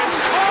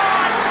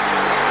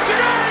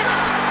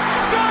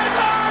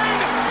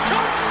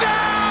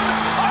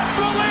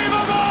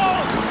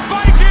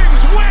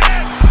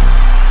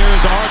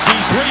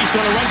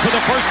for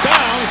the first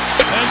down,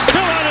 and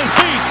still on his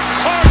feet.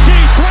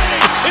 RG3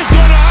 is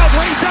going to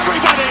outrace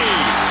everybody.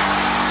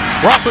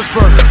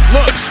 Roethlisberger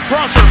looks,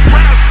 crosser,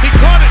 grabs, he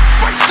caught it,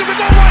 fights to the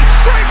goal line,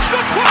 breaks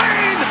the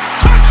plane,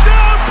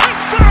 touchdown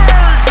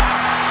Pittsburgh!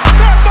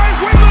 That might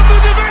win them the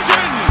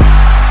division!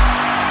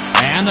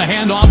 And the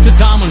handoff to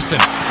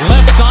Tomlinson,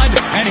 left side,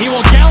 and he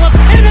will gallop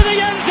into the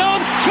end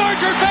zone.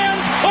 Charger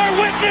fans are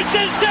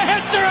witnesses to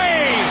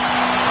history!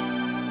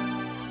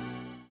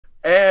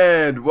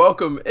 And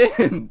welcome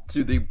in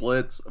to the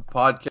Blitz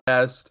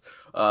podcast.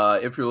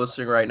 If you're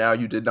listening right now,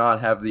 you did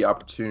not have the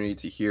opportunity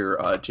to hear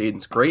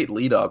Jaden's great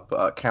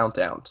lead-up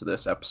countdown to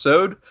this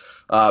episode,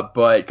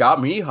 but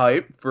got me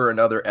hyped for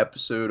another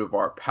episode of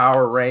our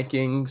power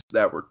rankings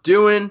that we're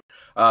doing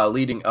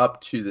leading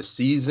up to the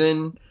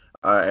season.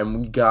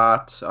 And we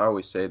got, I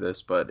always say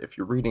this, but if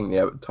you're reading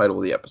the title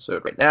of the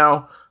episode right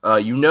now,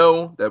 you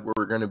know that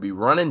we're going to be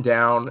running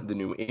down the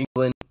New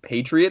England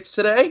Patriots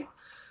today.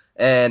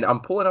 And I'm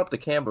pulling up the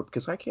Canva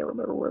because I can't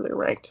remember where they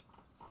ranked.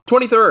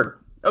 23rd.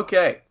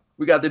 Okay.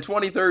 We got the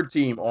 23rd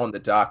team on the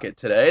docket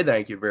today.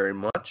 Thank you very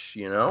much,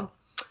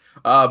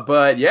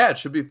 But, yeah, it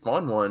should be a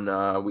fun one.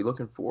 We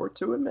looking forward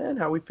to it, man.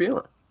 How we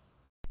feeling?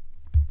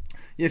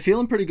 Yeah,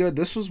 feeling pretty good.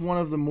 This was one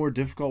of the more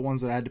difficult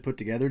ones that I had to put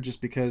together just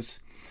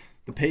because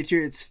the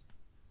Patriots,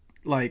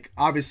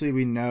 obviously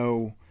we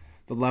know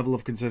the level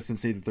of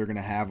consistency that they're going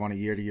to have on a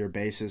year-to-year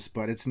basis,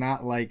 but it's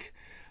not like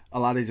a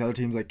lot of these other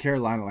teams like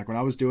Carolina. Like when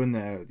I was doing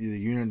the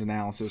unit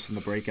analysis and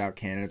the breakout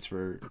candidates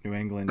for New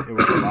England, it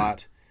was a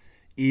lot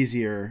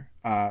easier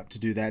to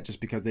do that just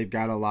because they've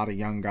got a lot of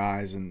young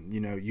guys and you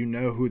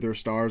know who their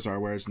stars are,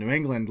 whereas New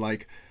England,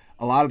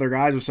 a lot of their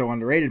guys are so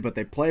underrated, but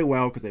they play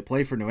well because they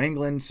play for New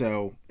England,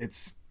 so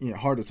it's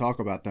hard to talk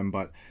about them.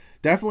 But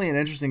definitely an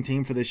interesting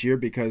team for this year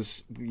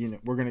because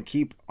we're going to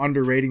keep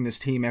underrating this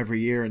team every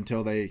year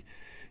until they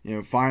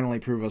finally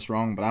prove us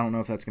wrong, but I don't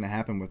know if that's going to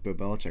happen with Bill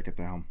Belichick at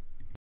the helm.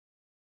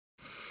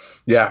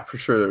 Yeah, for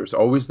sure. There's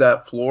always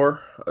that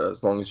floor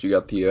as long as you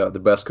got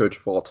the best coach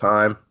of all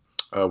time.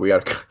 We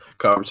had a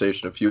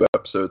conversation a few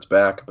episodes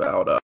back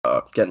about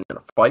getting in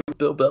a fight with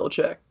Bill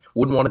Belichick.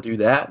 Wouldn't want to do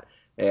that.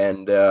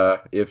 And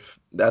if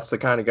that's the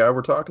kind of guy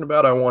we're talking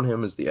about, I want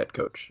him as the head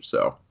coach.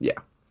 So, yeah.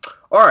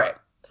 All right.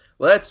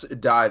 Let's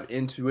dive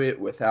into it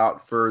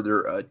without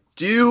further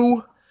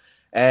ado.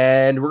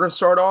 And we're going to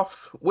start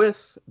off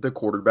with the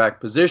quarterback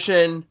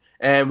position.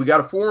 And we got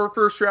a former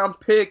first-round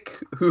pick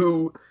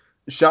who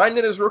shined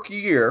in his rookie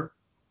year.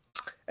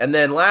 And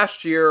then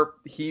last year,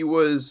 he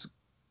was...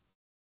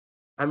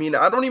 I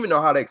don't even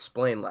know how to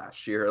explain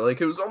last year.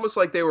 It was almost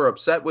like they were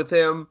upset with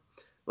him,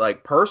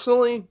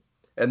 personally.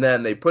 And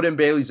then they put in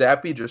Bailey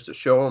Zappi just to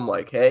show him,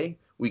 hey,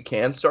 we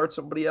can start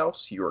somebody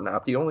else. You're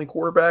not the only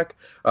quarterback.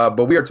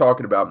 But we are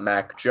talking about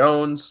Mac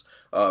Jones,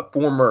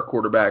 former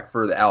quarterback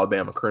for the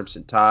Alabama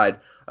Crimson Tide,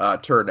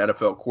 turned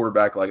NFL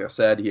quarterback. Like I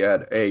said, he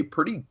had a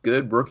pretty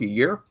good rookie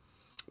year.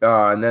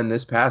 And then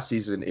this past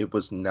season, it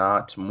was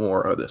not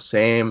more of the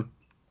same.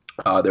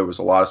 There was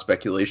a lot of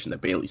speculation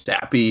that Bailey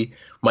Zappi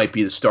might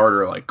be the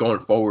starter, going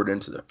forward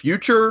into the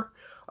future.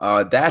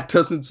 That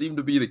doesn't seem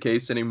to be the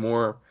case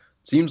anymore.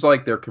 It seems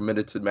like they're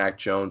committed to Mac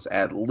Jones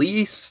at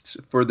least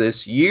for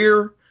this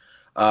year.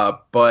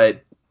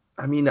 But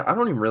I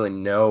don't even really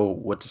know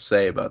what to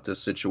say about this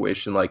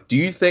situation. Do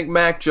you think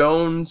Mac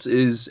Jones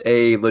is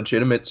a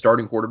legitimate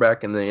starting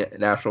quarterback in the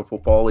National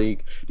Football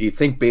League? Do you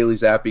think Bailey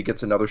Zappi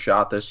gets another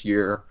shot this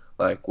year?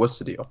 What's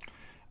the deal?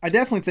 I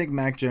definitely think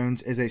Mac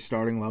Jones is a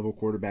starting level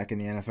quarterback in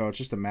the NFL. It's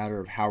just a matter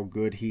of how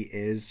good he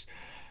is,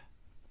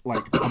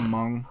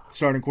 among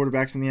starting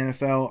quarterbacks in the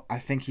NFL. I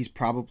think he's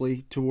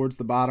probably towards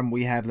the bottom.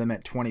 We have them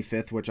at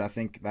 25th, which I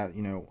think that,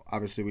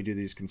 obviously we do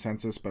these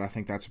consensus, but I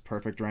think that's a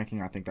perfect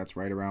ranking. I think that's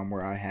right around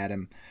where I had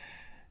him.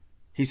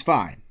 He's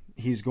fine.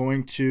 He's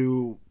going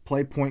to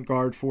play point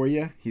guard for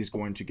you. He's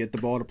going to get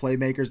the ball to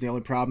playmakers. The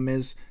only problem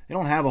is they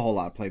don't have a whole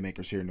lot of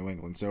playmakers here in New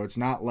England. So it's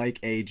not like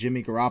a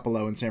Jimmy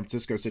Garoppolo in San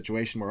Francisco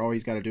situation where all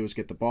he's got to do is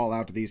get the ball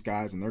out to these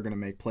guys and they're going to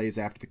make plays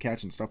after the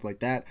catch and stuff like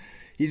that.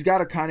 He's got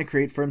to kind of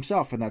create for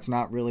himself, and that's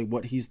not really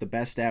what he's the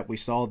best at. We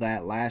saw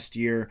that last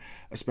year,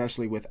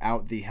 especially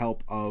without the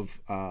help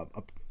of a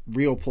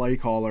real play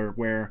caller,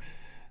 where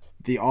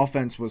the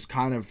offense was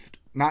kind of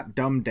not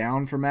dumbed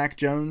down for Mac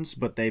Jones,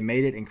 but they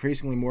made it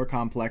increasingly more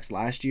complex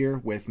last year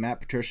with Matt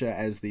Patricia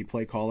as the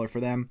play caller for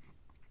them.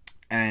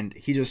 And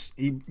he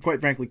quite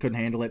frankly couldn't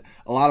handle it.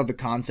 A lot of the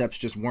concepts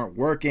just weren't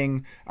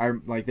working.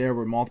 There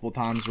were multiple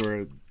times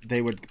where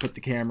they would put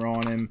the camera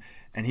on him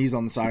and he's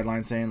on the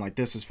sideline saying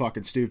this is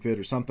fucking stupid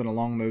or something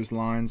along those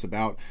lines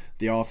about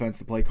the offense,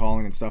 the play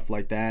calling and stuff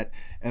like that.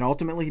 And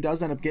ultimately he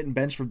does end up getting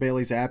benched for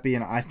Bailey Zappi,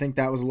 and I think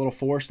that was a little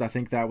forced. I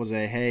think that was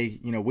a, hey,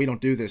 we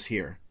don't do this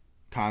here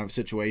kind of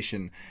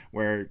situation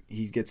where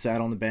he gets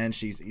sat on the bench.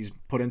 He's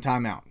put in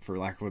timeout, for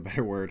lack of a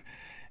better word.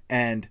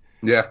 And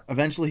yeah,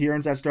 eventually he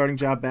earns that starting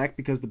job back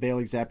because the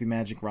Bailey Zappi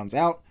magic runs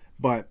out.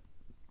 But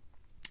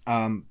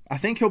I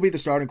think he'll be the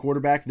starting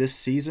quarterback this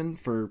season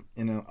for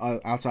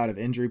outside of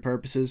injury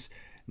purposes.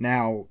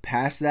 Now,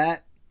 past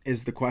that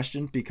is the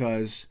question,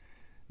 because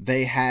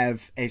they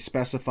have a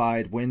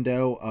specified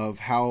window of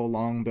how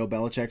long Bill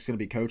Belichick's going to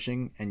be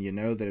coaching, and you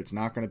know that it's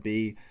not going to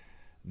be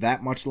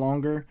that much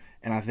longer,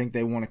 and I think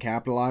they want to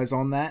capitalize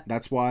on that.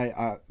 That's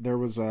why there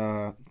was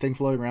a thing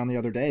floating around the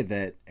other day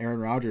that Aaron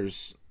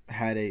Rodgers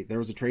there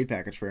was a trade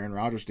package for Aaron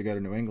Rodgers to go to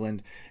New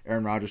England.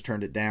 Aaron Rodgers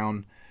turned it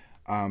down.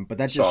 But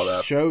that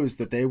just shows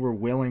that they were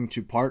willing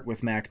to part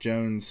with Mac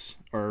Jones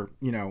or,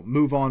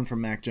 move on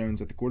from Mac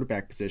Jones at the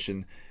quarterback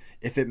position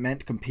if it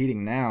meant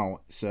competing now.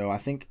 So I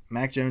think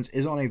Mac Jones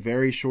is on a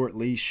very short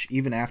leash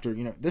even after,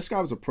 this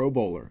guy was a Pro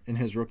Bowler in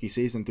his rookie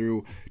season,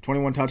 threw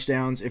 21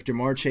 touchdowns. If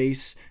Jamar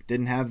Chase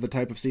didn't have the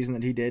type of season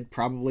that he did,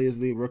 probably is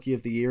the rookie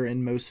of the year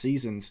in most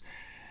seasons.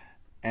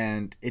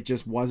 And it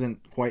just wasn't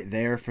quite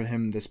there for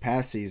him this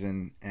past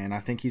season. And I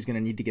think he's going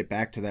to need to get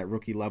back to that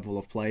rookie level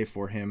of play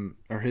for him,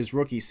 or his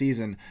rookie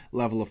season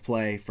level of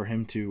play for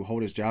him to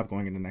hold his job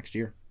going into next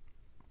year.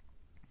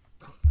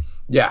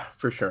 Yeah,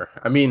 for sure.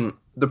 I mean,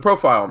 the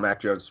profile of Mac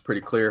Jones is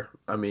pretty clear.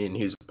 I mean,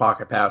 he's a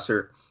pocket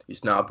passer.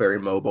 He's not very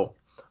mobile.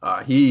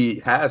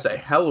 He has a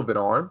hell of an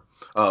arm,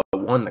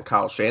 one that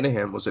Kyle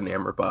Shanahan was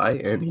enamored by,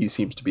 and he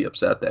seems to be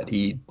upset that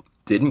he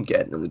didn't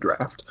get into the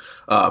draft.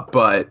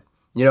 But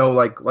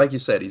like you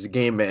said, he's a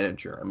game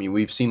manager. I mean,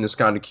 we've seen this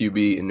kind of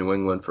QB in New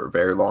England for a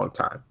very long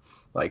time.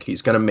 Like,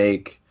 he's going to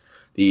make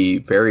the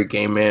very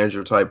game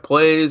manager type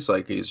plays.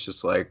 Like, he's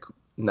just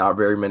not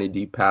very many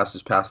deep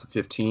passes past the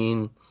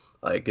 15.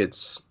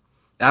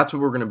 That's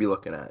what we're going to be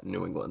looking at in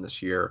New England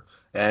this year.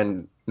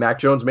 And Mac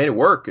Jones made it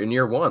work in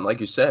year one. Like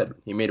you said,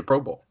 he made a Pro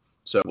Bowl.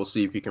 So we'll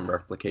see if he can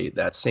replicate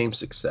that same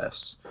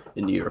success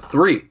in year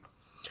 3.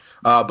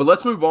 But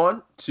let's move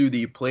on to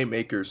the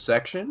playmakers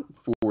section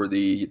for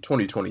the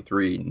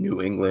 2023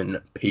 New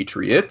England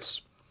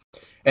Patriots.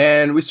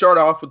 And we start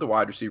off with the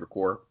wide receiver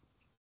core,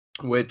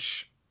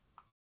 which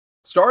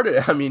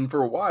started,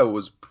 for a while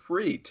was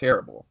pretty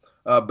terrible.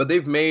 But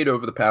they've made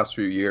over the past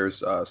few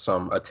years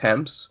some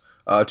attempts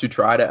to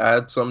try to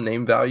add some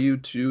name value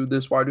to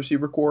this wide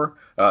receiver core.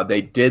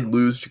 They did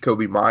lose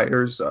Jacoby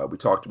Myers. We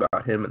talked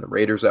about him in the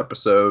Raiders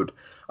episode.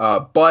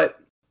 But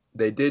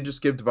they did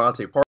just give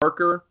Devontae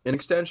Parker an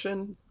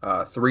extension,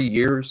 3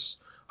 years.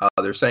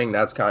 They're saying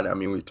that's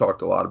we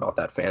talked a lot about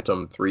that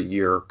phantom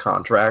 3-year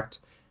contract,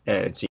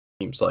 and it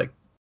seems like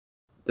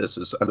this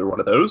is another one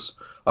of those.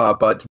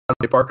 But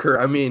Devontae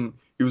Parker,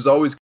 he was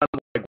always kind of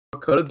like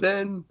what could have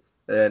been,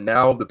 and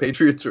now the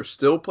Patriots are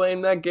still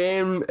playing that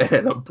game,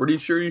 and I'm pretty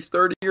sure he's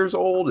 30 years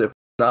old, if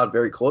not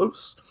very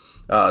close.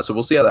 So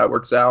we'll see how that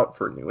works out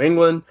for New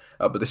England.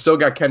 But they still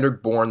got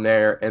Kendrick Bourne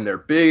there, and their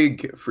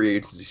big free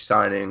agency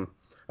signing,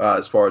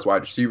 as far as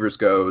wide receivers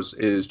goes,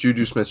 is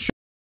Juju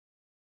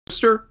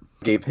Smith-Schuster.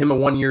 Gave him a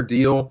 1-year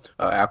deal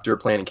after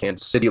playing in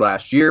Kansas City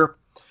last year.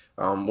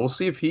 We'll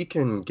see if he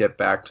can get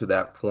back to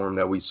that form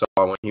that we saw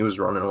when he was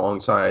running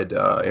alongside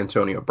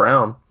Antonio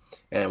Brown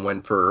and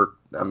went for,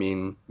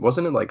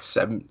 wasn't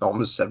it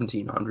almost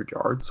 1,700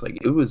 yards?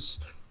 It was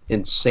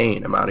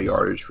insane amount of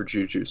yardage for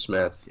Juju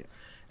Smith. Yeah.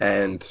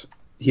 And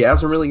he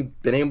hasn't really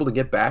been able to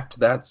get back to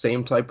that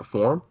same type of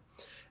form.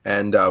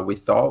 And we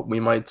thought we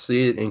might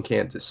see it in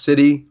Kansas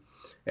City,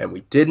 and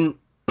we didn't.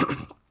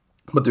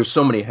 But there's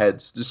so many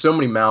heads, there's so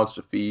many mouths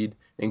to feed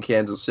in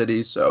Kansas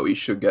City, so he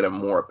should get him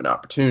more of an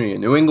opportunity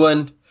in New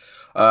England.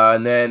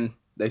 And then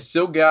they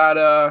still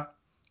got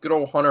good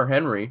old Hunter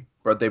Henry,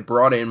 but they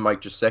brought in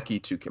Mike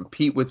Gesicki to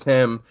compete with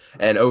him.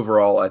 And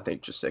overall, I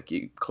think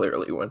Gesicki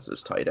clearly wins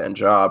this tight end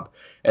job.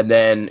 And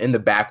then in the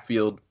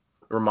backfield,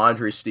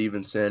 Ramondre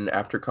Stevenson,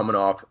 after coming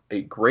off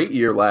a great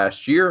year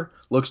last year,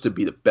 looks to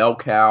be the bell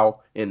cow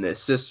in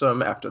this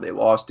system after they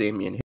lost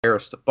Damian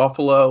Harris to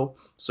Buffalo.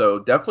 So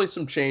definitely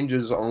some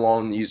changes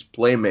along these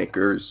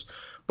playmakers.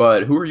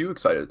 But who are you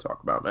excited to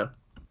talk about, man?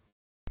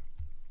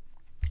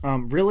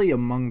 Really,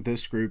 among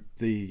this group,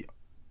 the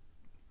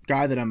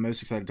guy that I'm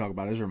most excited to talk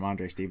about is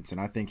Ramondre Stevenson.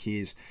 I think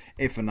he's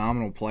a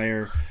phenomenal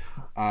player.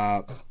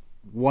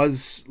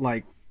 Was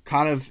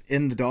kind of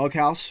in the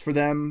doghouse for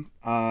them.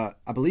 I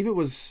believe it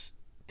was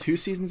 2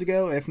 seasons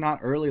ago, if not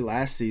early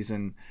last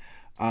season,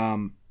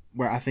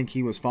 where I think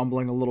he was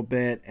fumbling a little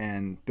bit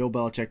and Bill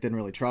Belichick didn't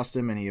really trust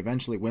him, and he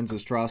eventually wins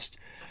his trust.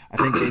 I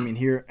think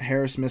Damian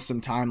Harris missed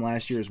some time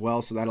last year as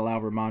well, so that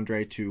allowed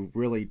Ramondre to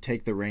really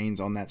take the reins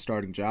on that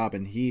starting job,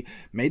 and he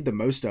made the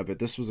most of it.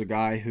 This was a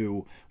guy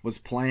who was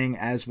playing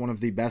as one of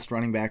the best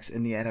running backs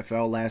in the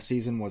NFL last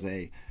season, was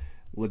a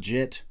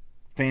legit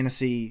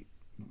fantasy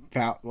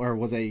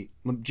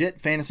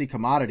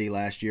commodity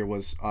last year,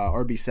 was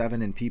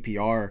RB7 in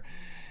PPR,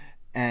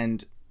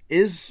 and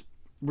is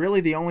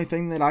really the only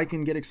thing that I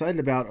can get excited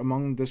about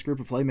among this group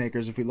of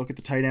playmakers. If we look at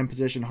the tight end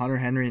position, Hunter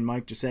Henry and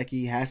Mike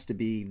Gesicki has to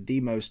be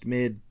the most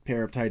mid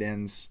pair of tight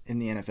ends in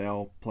the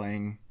NFL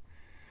playing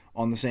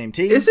on the same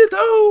team. Is it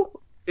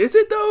though?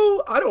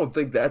 I don't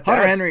think that's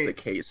the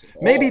case at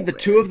all, maybe the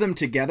two of them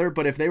together,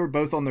 but if they were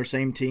both on their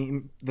same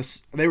team,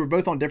 they were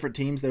both on different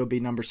teams, they would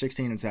be number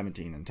 16 and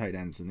 17 in tight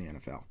ends in the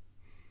NFL.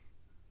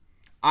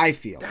 I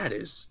feel that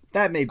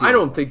may be. I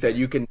don't think that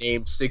you can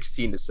name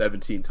 16 to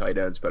 17 tight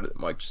ends better than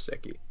Mike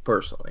Gesicki,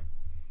 personally.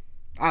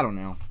 I don't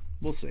know.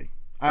 We'll see.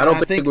 I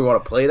don't think we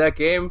want to play that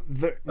game.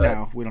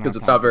 No, we don't, because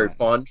it's not very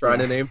fun trying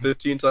to name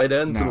 15 tight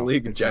ends in the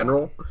league in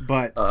general.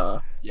 Not. But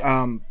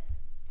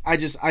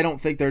I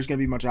don't think there's going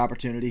to be much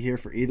opportunity here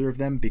for either of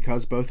them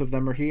because both of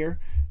them are here.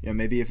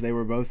 Maybe if they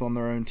were both on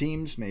their own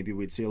teams, maybe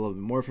we'd see a little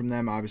bit more from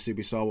them. Obviously,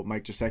 we saw what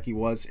Mike Gesicki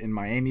was in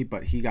Miami,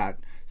 but he got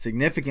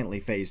significantly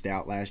phased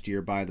out last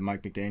year by the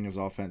Mike McDaniels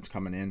offense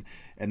coming in,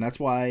 and that's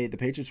why the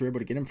Patriots were able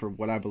to get him for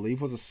what I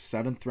believe was a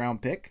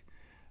 7th-round pick.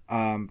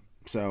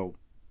 So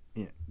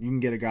you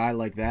can get a guy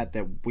like that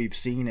we've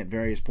seen at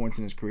various points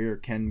in his career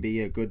can be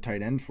a good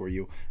tight end for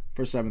you.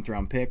 For a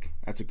 7th-round pick,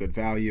 that's a good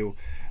value.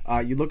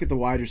 You look at the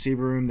wide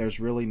receiver room, there's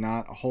really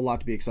not a whole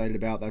lot to be excited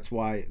about. That's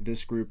why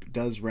this group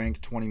does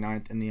rank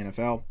 29th in the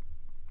NFL.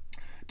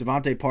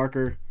 Devontae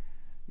Parker,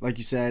 like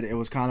you said, it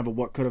was kind of a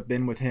what could have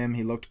been with him.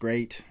 He looked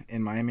great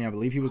in Miami. I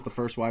believe he was the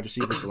first wide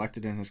receiver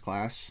selected in his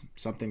class.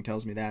 Something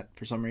tells me that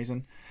for some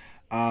reason.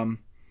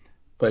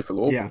 Played for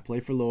Louisville. Yeah,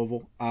 played for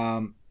Louisville.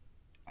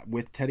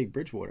 With Teddy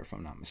Bridgewater, if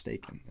I'm not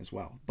mistaken, as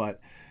well. But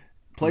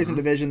plays in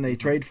division. They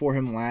trade for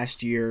him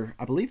last year.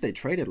 I believe they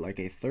traded like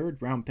a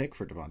 3rd-round pick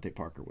for Devontae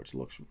Parker, which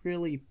looks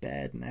really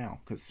bad now.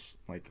 Because,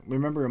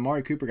 remember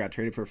Amari Cooper got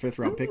traded for a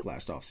 5th-round pick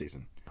last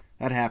offseason.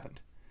 That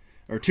happened.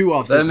 Or 2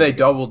 offseasons Then they ago.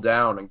 doubled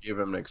down and gave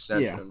him an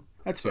extension. Yeah,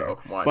 that's fair.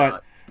 Why but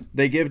not?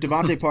 They give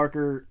Devontae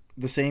Parker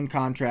the same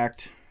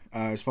contract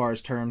as far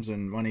as terms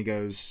and money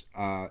goes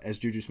as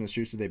Juju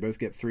Smith-Schuster. They both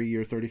get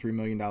 3-year, $33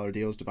 million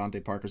deals.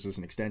 Devontae Parker's is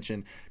an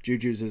extension.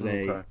 Juju's is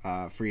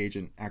a free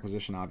agent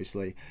acquisition,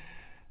 obviously.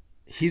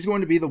 He's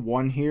going to be the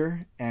one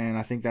here, and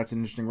I think that's an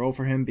interesting role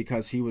for him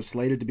because he was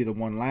slated to be the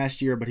one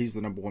last year, but he's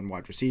the number 1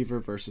 wide receiver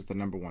versus the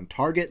number 1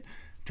 target.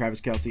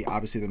 Travis Kelce,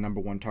 obviously the number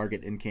 1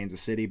 target in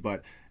Kansas City,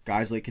 but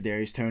guys like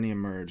Kadarius Toney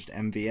emerged.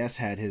 MVS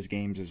had his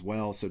games as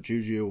well, so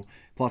Juju,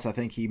 plus I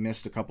think he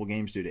missed a couple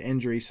games due to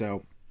injury,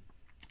 so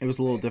it was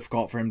a little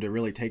difficult for him to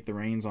really take the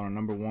reins on a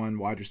number 1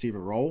 wide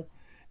receiver role,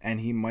 and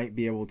he might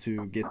be able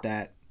to get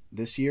that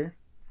this year.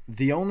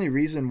 The only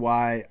reason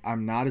why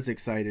I'm not as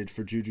excited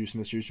for Juju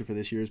Smith-Schuster for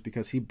this year is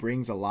because he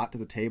brings a lot to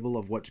the table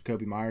of what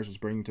Jakobi Meyers was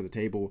bringing to the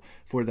table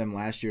for them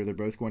last year. They're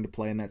both going to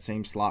play in that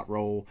same slot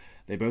role.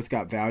 They both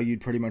got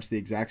valued pretty much the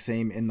exact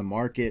same in the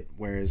market,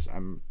 whereas I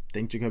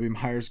think Jakobi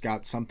Meyers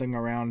got something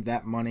around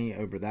that money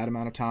over that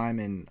amount of time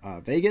in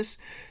Vegas.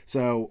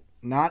 So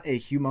not a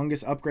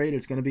humongous upgrade.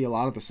 It's going to be a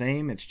lot of the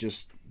same. It's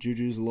just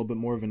Juju's a little bit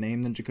more of a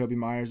name than Jakobi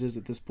Meyers is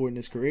at this point in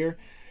his career.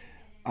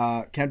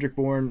 Kendrick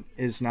Bourne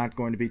is not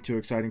going to be too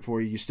exciting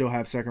for you. You still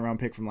have 2nd-round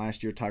pick from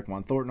last year,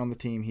 Tyquan Thornton, on the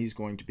team. He's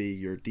going to be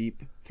your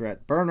deep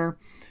threat burner.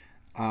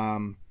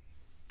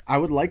 I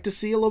would like to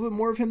see a little bit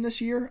more of him this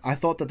year. I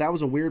thought that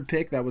was a weird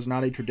pick. That was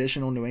not a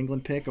traditional New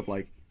England pick of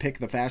pick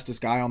the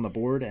fastest guy on the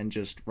board and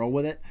just roll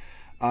with it.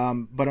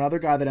 But another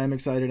guy that I'm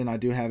excited, and I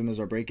do have him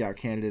as our breakout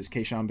candidate, is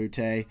Kayshon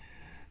Boutte.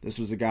 This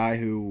was a guy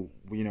who,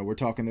 we're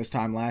talking this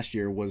time last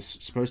year, was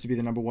supposed to be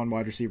the number 1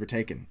 wide receiver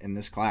taken in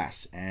this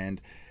class.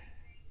 And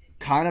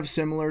kind of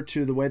similar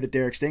to the way that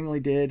Derek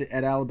Stingley did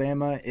at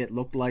Alabama, it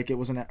looked like it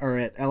was at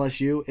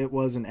LSU, it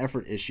was an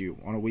effort issue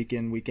on a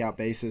week-in, week-out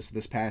basis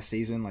this past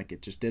season.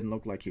 It just didn't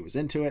look like he was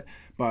into it.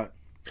 But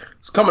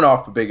it's coming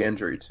off a big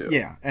injury, too.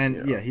 Yeah,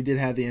 and he did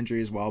have the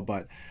injury as well.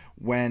 But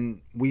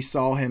when we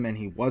saw him and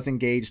he was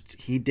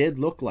engaged, he did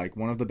look like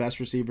one of the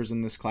best receivers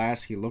in this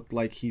class. He looked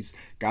like he's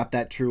got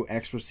that true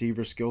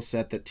X-receiver skill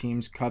set that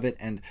teams covet,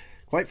 and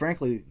quite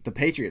frankly, the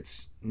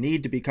Patriots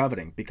need to be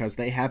coveting because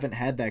they haven't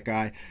had that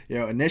guy.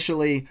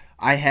 Initially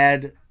I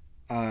had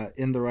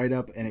in the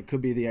write-up, and it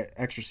could be the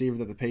X receiver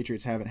that the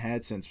Patriots haven't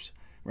had since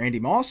Randy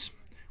Moss,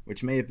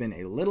 which may have been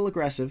a little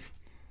aggressive.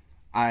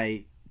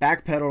 I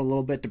backpedaled a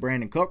little bit to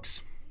Brandon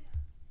Cooks,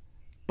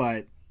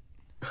 but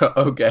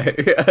okay,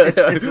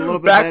 it's a little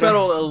bit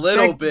backpedal a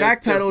little bit.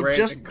 Backpedal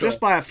just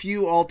by a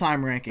few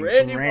all-time rankings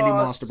from Randy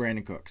Moss to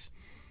Brandon Cooks.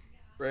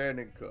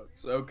 Brandon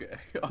Cooks, okay,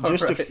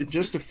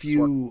 just a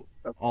few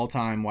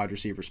all-time wide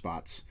receiver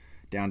spots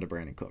down to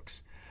Brandon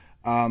Cooks.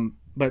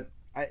 But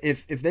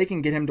if they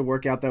can get him to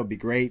work out, that would be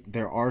great.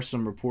 There are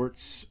some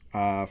reports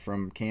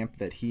from camp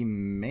that he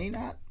may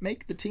not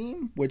make the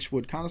team, which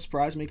would kind of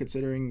surprise me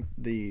considering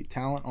the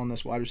talent on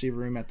this wide receiver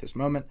room at this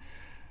moment.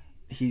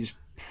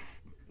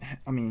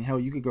 Hell,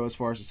 you could go as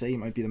far as to say he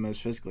might be the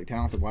most physically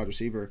talented wide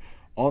receiver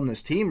on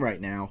this team right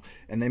now,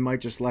 and they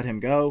might just let him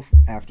go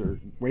after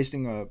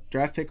wasting a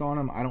draft pick on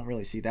him. I don't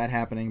really see that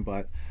happening,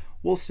 but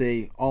we'll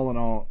see. All in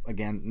all,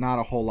 again, not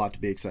a whole lot to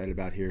be excited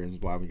about here, is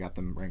why we got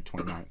them ranked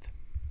 29th.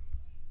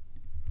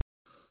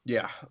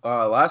 Yeah.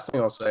 Last thing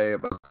I'll say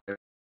about it,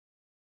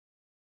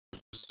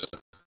 just to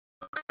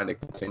kind of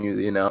continue,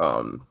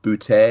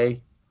 Boutte.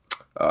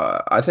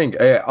 I think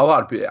a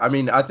lot of.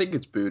 I think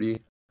it's Booty.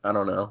 I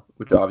don't know,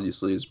 which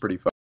obviously is pretty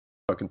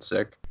fucking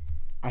sick.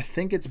 I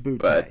think it's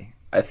Boutte. But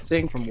I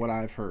think, from what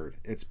I've heard,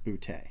 it's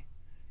Boutte.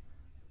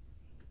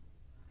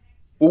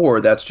 Or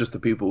that's just the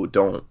people who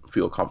don't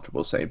feel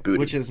comfortable saying Booty.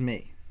 Which is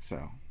me,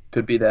 so.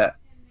 Could be that.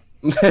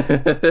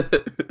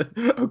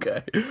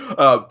 Okay.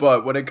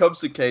 But when it comes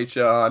to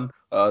Kayshon,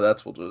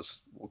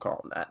 we'll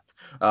call him that.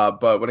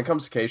 But when it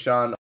comes to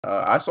Kayshon,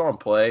 I saw him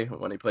play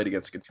when he played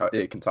against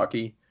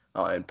Kentucky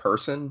in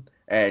person,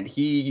 and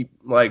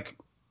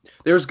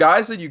there's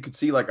guys that you could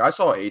see, like I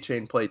saw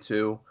A-Chain play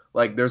too.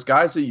 Like there's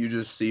guys that you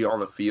just see on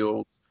the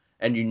field,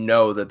 and you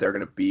know that they're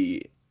going to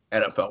be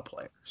NFL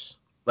players.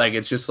 Like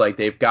it's just like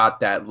they've got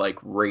that like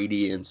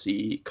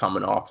radiancy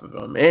coming off of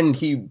him, and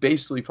he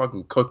basically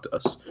fucking cooked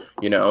us,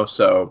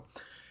 So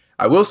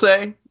I will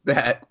say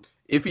that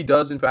if he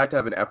does in fact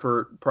have an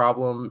effort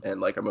problem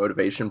and like a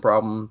motivation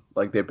problem,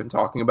 like they've been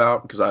talking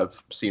about, because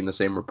I've seen the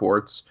same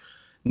reports,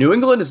 New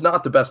England is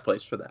not the best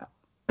place for that.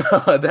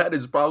 That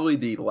is probably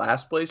the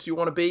last place you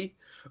want to be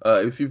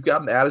if you've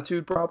got an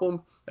attitude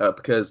problem,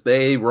 because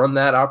they run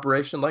that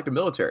operation like a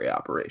military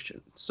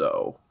operation.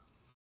 So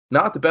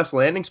not the best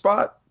landing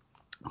spot.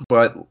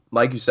 But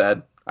like you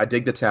said, I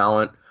dig the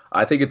talent.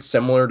 I think it's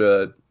similar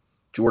to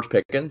George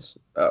Pickens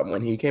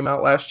when he came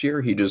out last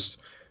year.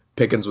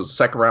 Pickens was a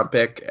second-round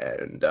pick,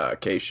 and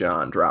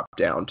Kayshawn dropped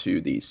down to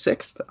the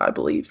 6th, I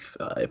believe,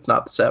 if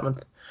not the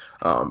 7th.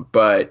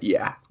 But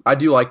yeah, I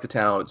do like the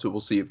talent, so we'll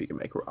see if he can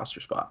make a roster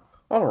spot.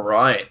 All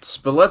right,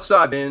 but let's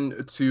dive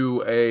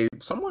into a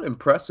somewhat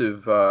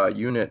impressive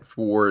unit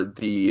for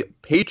the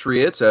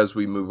Patriots as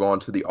we move on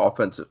to the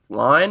offensive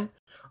line.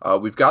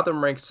 We've got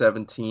them ranked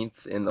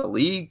 17th in the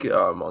league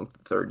among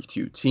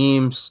 32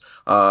 teams,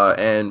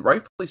 and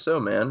rightfully so,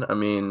 man. I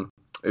mean,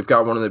 they've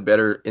got one of the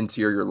better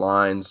interior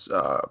lines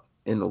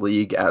in the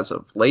league as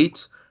of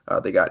late.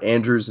 They got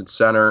Andrews at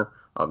center.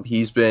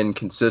 He's been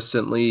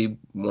consistently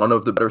one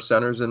of the better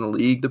centers in the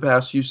league the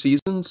past few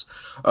seasons.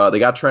 They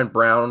got Trent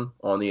Brown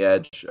on the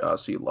edge,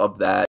 so you love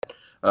that.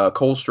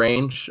 Cole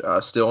Strange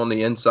still on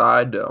the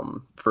inside,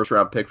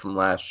 first-round pick from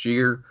last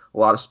year. A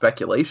lot of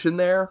speculation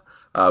there.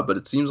 But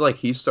it seems like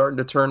he's starting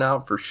to turn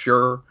out for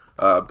sure.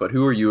 But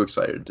who are you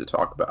excited to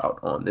talk about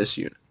on this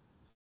unit?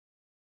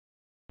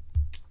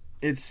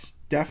 It's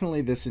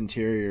definitely this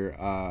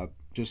interior,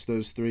 just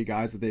those three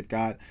guys that they've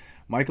got.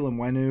 Michael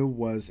Onwenu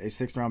was a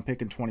 6th-round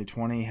pick in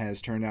 2020,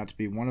 has turned out to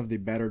be one of the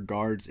better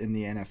guards in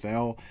the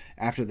NFL.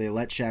 After they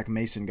let Shaq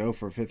Mason go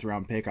for a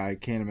 5th-round pick, I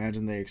can't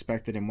imagine they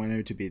expected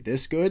Onwenu to be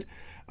this good,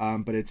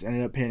 but it's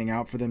ended up panning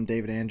out for them.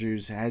 David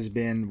Andrews has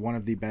been one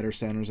of the better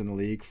centers in the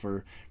league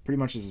for pretty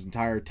much his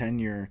entire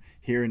tenure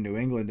here in New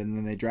England, and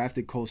then they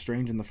drafted Cole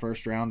Strange in the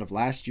 1st round of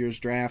last year's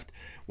draft.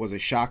 Was a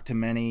shock to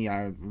many.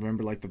 I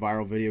remember like the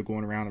viral video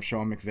going around of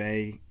Sean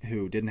McVay,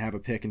 who didn't have a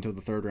pick until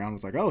the 3rd round,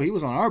 was like, oh, he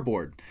was on our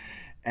board.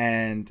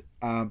 And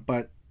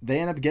but they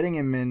end up getting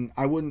him, and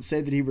I wouldn't say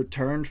that he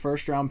returned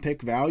 1st-round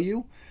pick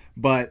value,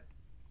 but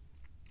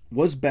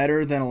was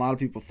better than a lot of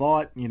people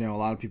thought. A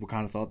lot of people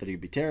kind of thought that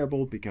he'd be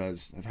terrible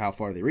because of how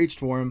far they reached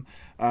for him.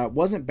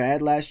 Wasn't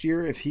bad last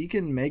year. If he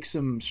can make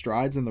some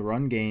strides in the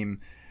run game,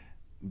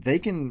 they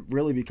can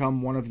really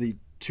become one of the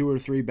 2 or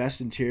 3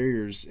 best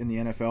interiors in the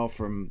NFL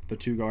from the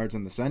 2 guards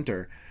and the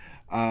center.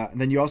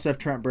 And then you also have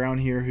Trent Brown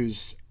here,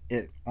 who's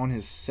on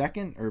his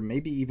 2nd or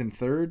maybe even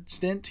 3rd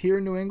stint here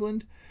in New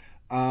England.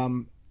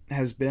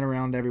 Has been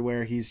around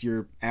everywhere. He's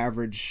your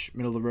average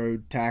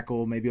middle-of-the-road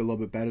tackle, maybe a little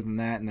bit better than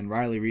that. And then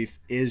Riley Reif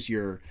is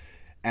your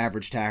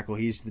average tackle.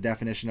 He's the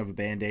definition of a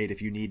Band-Aid.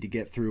 If you need to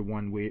get through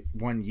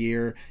one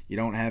year, you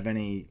don't have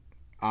any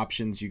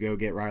options, you go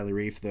get Riley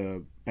Reif.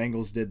 The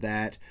Bengals did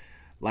that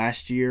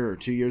last year or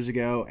 2 years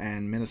ago,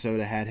 and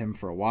Minnesota had him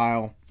for a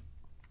while.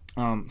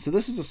 So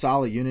this is a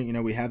solid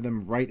unit. We have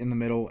them right in the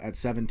middle at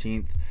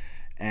 17th.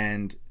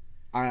 And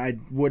I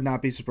would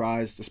not be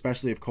surprised,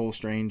 especially if Cole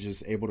Strange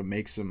is able to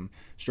make some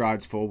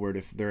strides forward,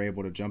 if they're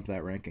able to jump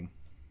that ranking.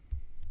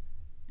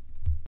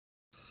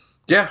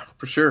 Yeah,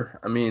 for sure.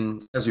 I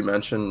mean, as you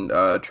mentioned,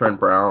 Trent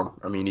Brown,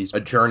 he's a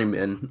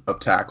journeyman of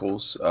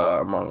tackles,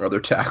 among other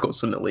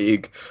tackles in the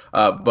league.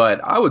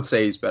 But I would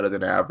say he's better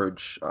than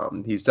average.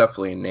 He's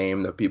definitely a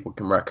name that people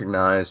can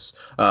recognize,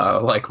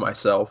 like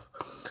myself.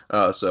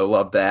 So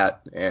love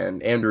that.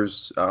 And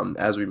Andrews,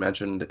 as we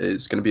mentioned,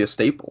 is going to be a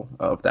staple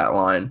of that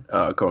line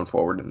going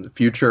forward in the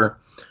future.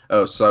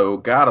 So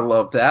gotta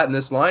love that. And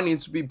this line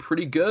needs to be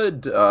pretty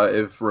good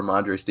if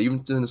Ramondre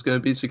Stevenson is going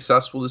to be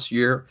successful this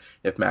year,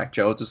 if Mac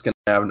Jones is going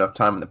to have enough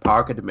time in the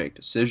pocket to make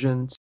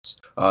decisions.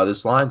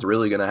 This line's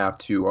really going to have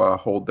to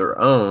hold their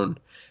own,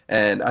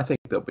 and I think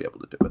they'll be able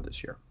to do it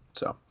this year.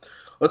 So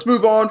let's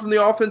move on from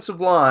the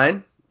offensive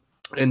line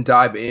and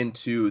dive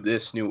into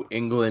this New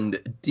England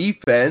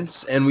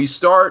defense. And we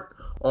start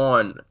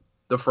on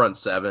the front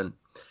 7,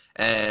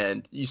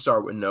 and you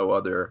start with no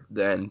other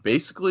than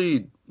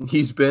basically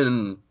he's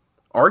been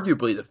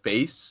arguably the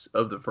face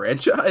of the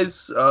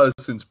franchise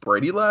since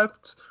Brady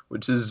left,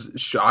 which is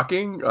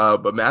shocking.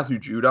 But Matthew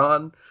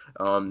Judon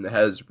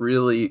has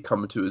really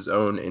come to his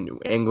own in New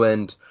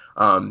England.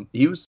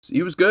 He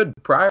was good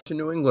prior to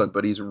New England,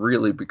 but he's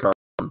really become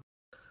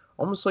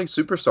almost like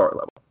superstar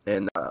level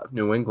in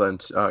New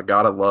England.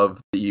 Gotta love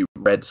the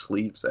red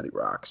sleeves that he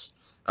rocks.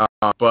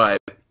 But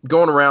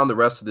going around the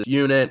rest of the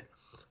unit,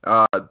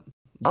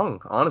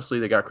 honestly,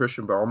 they got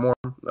Christian Barmore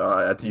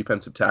at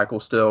defensive tackle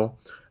still.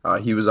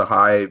 He was a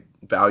high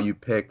value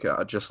pick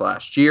just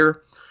last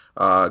year.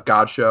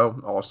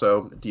 Godshow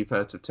also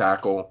defensive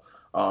tackle.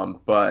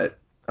 But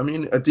I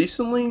mean, a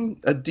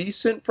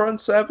decent front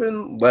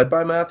seven led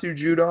by Matthew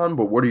Judon.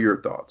 But what are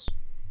your thoughts?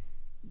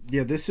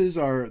 Yeah, this is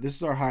our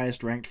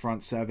highest ranked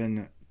front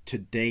seven to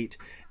date,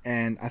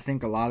 and I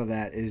think a lot of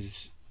that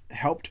is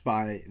helped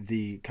by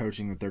the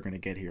coaching that they're going to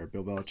get here.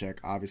 Bill Belichick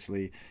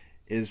obviously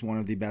is one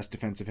of the best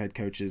defensive head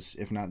coaches,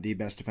 if not the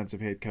best defensive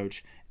head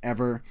coach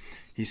ever.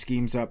 He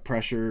schemes up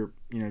pressure,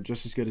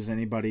 just as good as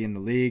anybody in the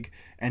league,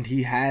 and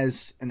he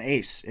has an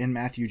ace in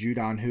Matthew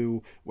Judon,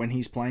 who, when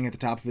he's playing at the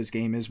top of his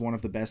game, is one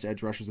of the best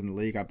edge rushers in the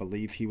league. I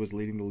believe he was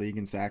leading the league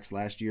in sacks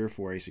last year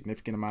for a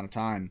significant amount of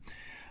time.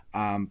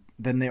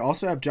 Then they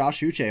also have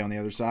Josh Uche on the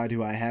other side,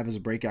 who I have as a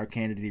breakout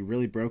candidate. He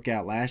really broke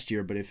out last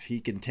year, but if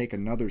he can take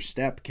another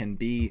step, can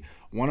be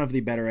one of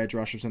the better edge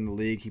rushers in the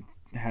league. He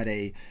had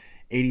a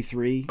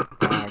 83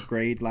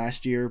 grade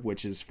last year,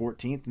 which is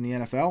 14th in the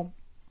NFL,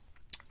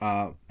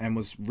 and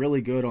was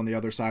really good on the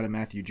other side of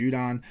Matthew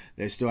Judon.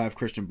 They still have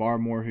Christian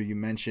Barmore, who you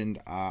mentioned.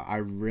 I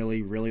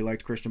really, really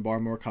liked Christian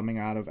Barmore coming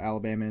out of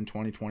Alabama in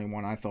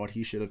 2021. I thought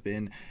he should have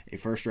been a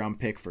first-round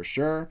pick for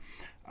sure.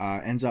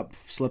 Ends up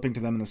slipping to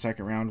them in the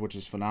second round, which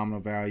is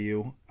phenomenal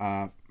value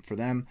for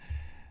them.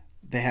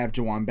 They have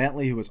Jawan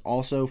Bentley, who was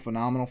also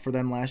phenomenal for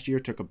them last year,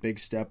 took a big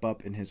step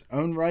up in his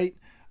own right.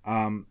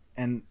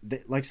 And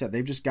like I said,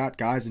 they've just got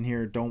guys in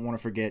here. Don't want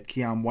to forget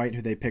Keon White,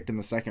 who they picked in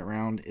the second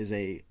round, is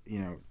a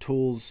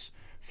tools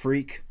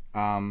freak.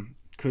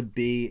 Could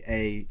be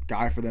a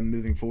guy for them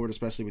moving forward,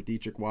 especially with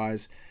Dietrich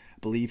Wise. I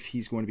believe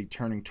he's going to be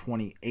turning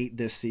 28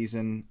 this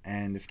season,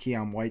 and if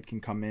Keon White can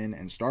come in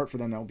and start for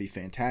them, that would be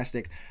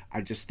fantastic. I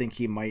just think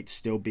he might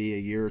still be a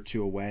year or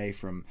two away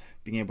from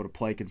being able to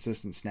play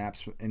consistent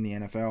snaps in the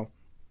NFL.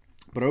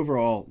 But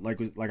overall,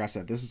 like I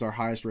said, this is our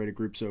highest rated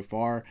group so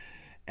far,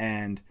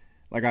 and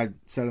like I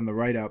said in the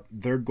write-up,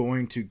 they're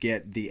going to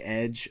get the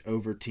edge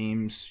over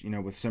teams,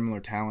 with similar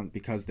talent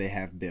because they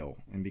have Bill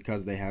and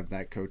because they have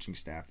that coaching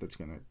staff that's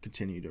going to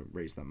continue to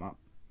raise them up.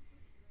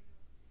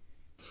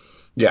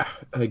 Yeah,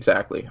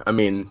 exactly. I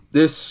mean,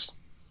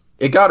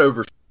 it got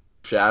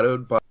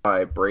overshadowed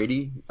by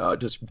Brady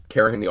just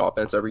carrying the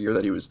offense every year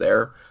that he was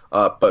there.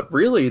 But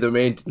really, the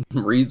main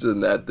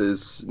reason that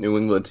this New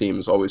England team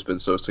has always been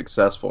so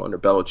successful under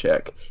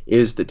Belichick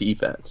is the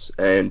defense.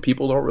 And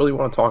people don't really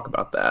want to talk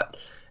about that.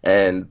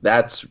 And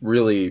that's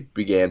really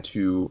begun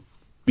to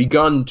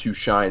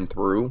shine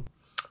through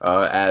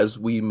as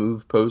we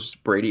move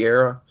post-Brady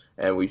era,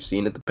 and we've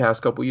seen it the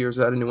past couple years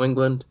out of New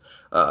England.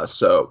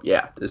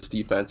 This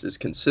defense is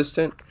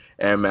consistent,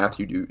 and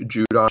Matthew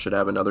Judon should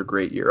have another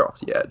great year off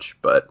the edge.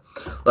 But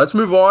let's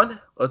move on.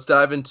 Let's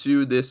dive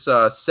into this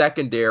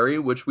secondary,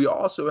 which we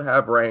also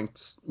have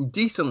ranked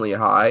decently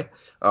high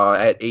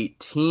at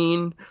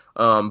 18.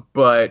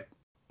 But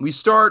we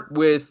start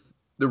with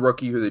the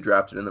rookie who they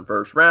drafted in the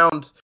first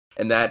round,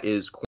 and that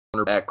is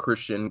cornerback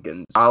Christian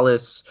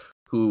Gonzalez,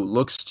 who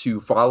looks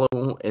to follow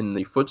in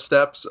the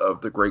footsteps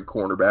of the great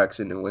cornerbacks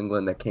in New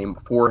England that came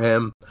before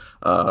him,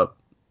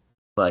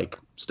 like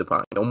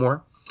Stephon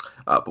Gilmore.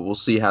 But we'll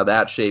see how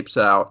that shapes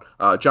out.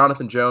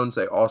 Jonathan Jones,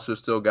 they also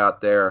still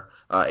got there.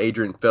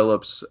 Adrian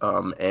Phillips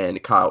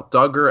and Kyle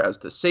Duggar as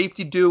the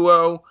safety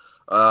duo.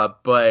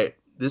 But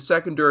this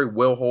secondary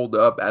will hold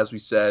up. As we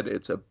said,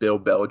 it's a Bill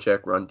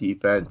Belichick run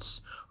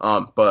defense.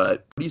 But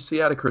what do you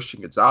see out of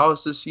Christian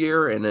Gonzalez this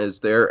year? And is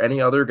there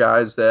any other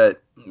guys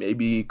that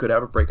maybe could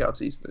have a breakout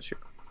season this year?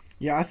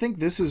 Yeah, I think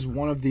this is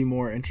one of the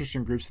more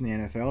interesting groups in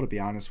the NFL, to be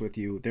honest with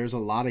you. There's a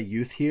lot of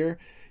youth here.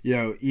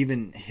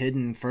 Even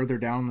hidden further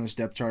down on this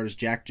depth chart is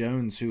Jack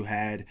Jones, who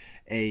had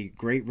a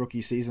great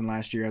rookie season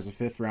last year as a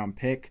fifth-round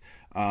pick.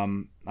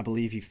 I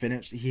believe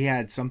he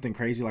had something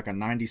crazy like a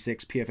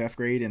 96 PFF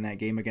grade in that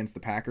game against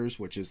the Packers,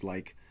 which is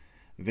like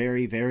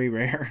very, very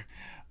rare.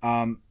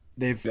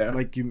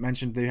 Like you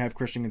mentioned, they have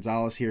Christian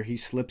Gonzalez here. He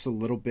slips a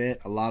little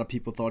bit. A lot of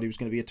people thought he was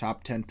going to be a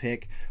top 10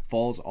 pick,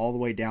 falls all the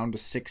way down to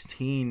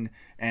 16,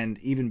 and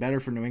even better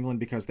for New England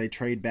because they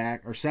trade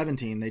back, or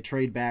 17, they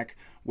trade back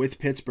with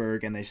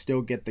Pittsburgh, and they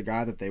still get the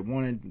guy that they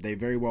wanted. They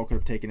very well could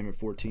have taken him at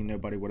 14.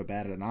 Nobody would have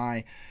batted an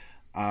eye.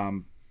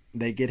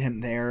 They get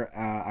him there.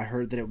 I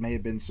heard that it may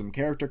have been some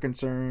character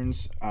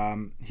concerns.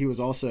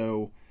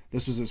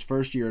 This was his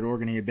first year at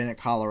Oregon. He had been at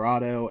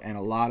Colorado, and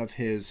a lot of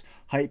his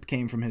hype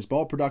came from his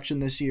ball production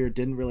this year.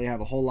 Didn't really have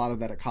a whole lot of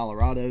that at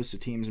Colorado, so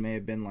teams may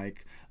have been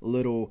like a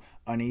little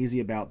uneasy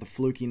about the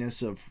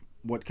flukiness of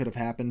what could have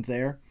happened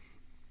there.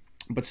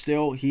 But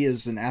still, he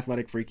is an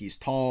athletic freak. He's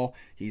tall,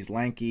 he's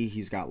lanky,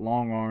 he's got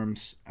long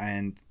arms,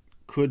 and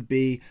could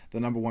be the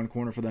number one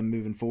corner for them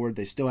moving forward.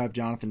 They still have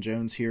Jonathan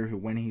Jones here, who,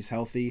 when he's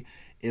healthy,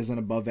 is an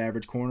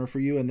above-average corner for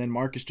you. And then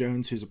Marcus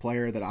Jones, who's a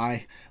player that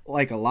I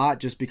like a lot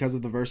just because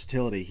of the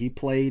versatility. He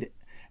played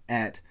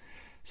at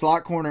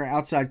slot corner,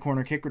 outside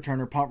corner, kick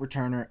returner, punt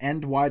returner,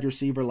 and wide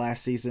receiver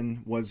last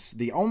season. Was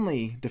the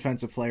only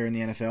defensive player in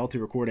the NFL to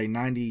record a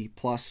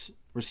 90-plus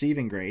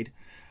receiving grade.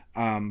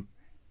 And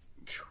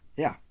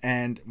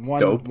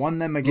won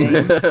them a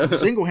game,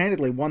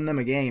 single-handedly won them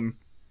a game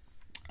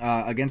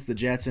against the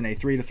Jets in a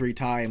 3-3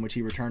 tie in which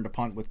he returned a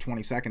punt with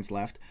 20 seconds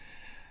left.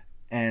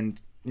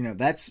 And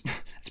that's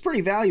it's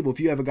pretty valuable if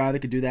you have a guy that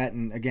could do that.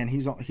 And again,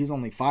 he's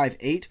only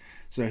 5'8",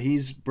 so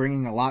he's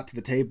bringing a lot to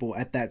the table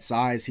at that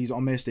size. He's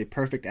almost a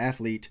perfect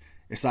athlete,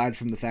 aside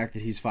from the fact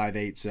that he's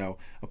 5'8". So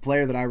a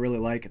player that I really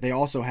like. They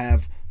also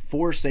have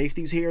 4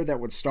 safeties here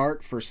that would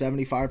start for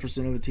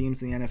 75% of the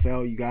teams in the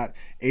NFL. You got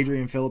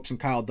Adrian Phillips and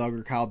Kyle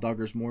Duggar. Kyle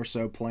Duggar's more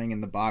so playing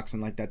in the box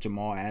and like that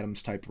Jamal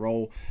Adams type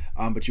role.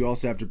 But you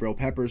also have Jabril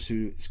Peppers,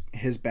 who's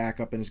his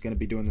backup and is going to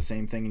be doing the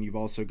same thing. And you've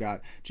also got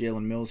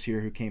Jalen Mills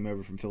here, who came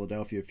over from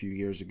Philadelphia a few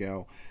years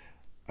ago.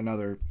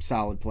 Another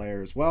solid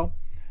player as well.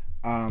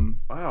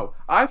 Wow.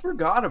 I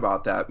forgot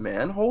about that,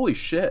 man. Holy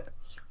shit.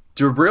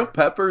 Jabril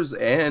Peppers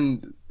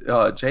and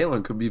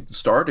Jalen could be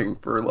starting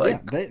for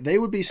they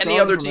would be starting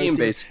any other for team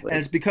basically, and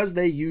it's because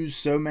they use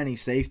so many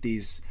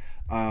safeties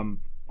on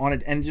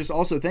it. And just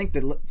also think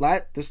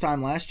that this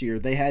time last year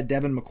they had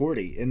Devin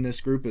McCourty in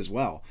this group as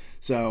well.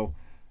 So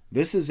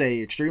this is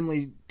a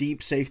extremely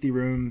deep safety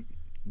room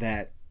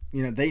that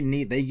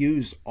they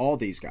use all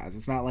these guys.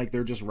 It's not like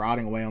they're just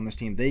rotting away on this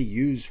team. They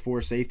use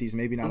 4 safeties,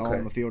 maybe not all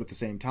on the field at the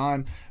same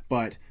time,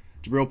 but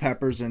Jabril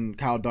Peppers and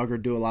Kyle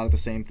Duggar do a lot of the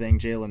same thing.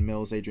 Jalen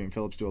Mills, Adrian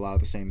Phillips do a lot of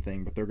the same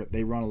thing, but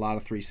they run a lot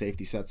of 3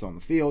 safety sets on the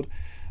field.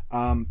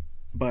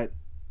 But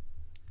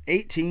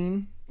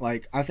 18,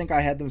 I think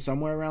I had them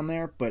somewhere around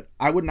there, but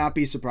I would not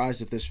be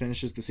surprised if this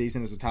finishes the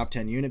season as a top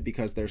 10 unit,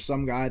 because there's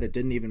some guy that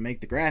didn't even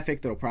make the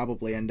graphic that'll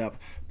probably end up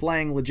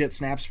playing legit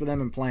snaps for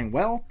them and playing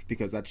well,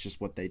 because that's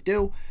just what they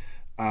do.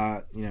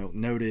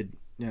 Noted,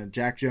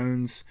 Jack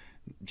Jones,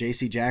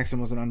 J.C. Jackson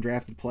was an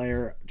undrafted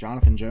player.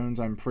 Jonathan Jones,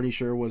 I'm pretty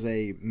sure, was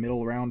a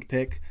middle round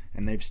pick,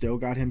 and they've still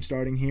got him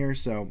starting here.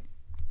 So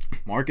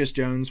Marcus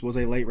Jones was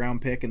a late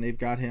round pick, and they've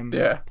got him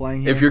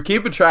playing here. If you're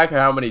keeping track of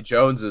how many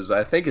Joneses,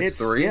 I think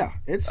it's 3. Yeah,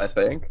 I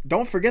think.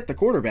 Don't forget the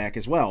quarterback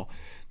as well.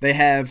 They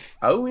have.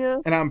 Oh yeah.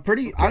 And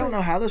I don't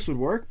know how this would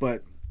work,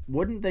 but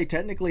wouldn't they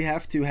technically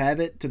have to have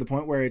it to the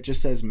point where it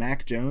just says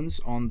Mac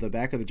Jones on the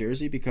back of the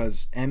jersey,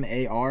 because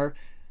MAR?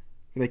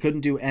 They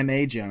couldn't do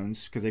M.A.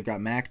 Jones because they've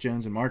got Mac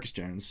Jones and Marcus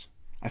Jones.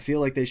 I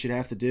feel like they should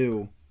have to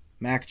do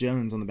Mac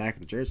Jones on the back of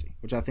the jersey,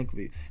 which I think would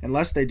be,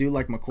 unless they do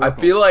like McCoy. I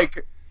feel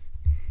like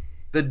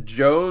the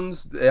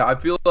Jones, I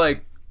feel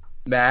like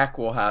Mac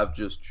will have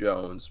just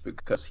Jones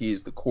because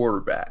he's the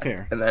quarterback.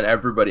 Fair. And then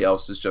everybody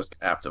else is just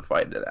going to have to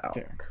fight it out.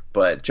 Fair.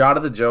 But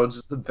Jonathan Jones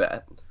is the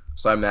vet.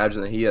 So I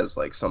imagine that he has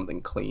something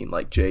clean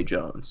like Jay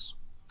Jones.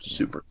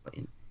 Super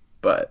clean.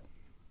 But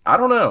I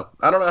don't know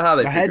how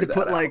they. I had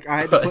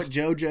to put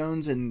Joe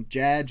Jones and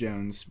Jad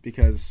Jones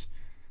because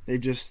they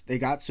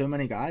got so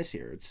many guys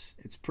here. It's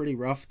pretty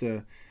rough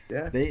to.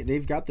 Yeah.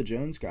 They've got the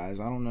Jones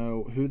guys. I don't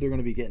know who they're going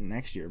to be getting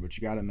next year, but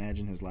you got to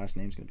imagine his last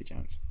name's going to be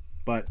Jones.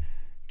 But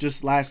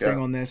just last thing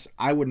on this,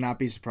 I would not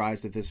be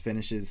surprised if this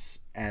finishes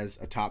as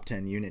a top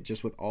 10 unit,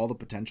 just with all the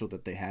potential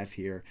that they have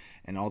here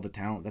and all the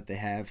talent that they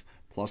have,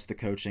 plus the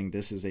coaching.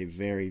 This is a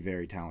very,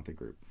 very talented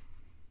group.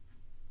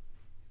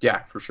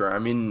 Yeah, for sure. I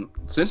mean,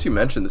 since you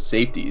mentioned the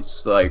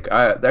safeties,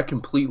 that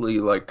completely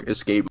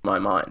escaped my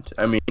mind.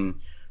 I mean,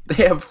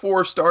 they have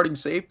 4 starting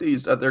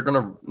safeties that they're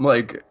gonna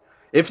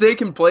if they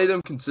can play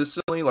them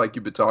consistently, like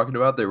you've been talking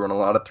about. They run a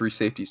lot of 3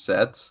 safety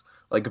sets.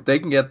 If they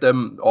can get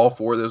them all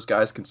 4 of those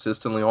guys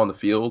consistently on the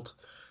field,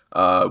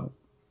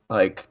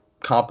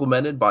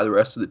 complemented by the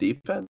rest of the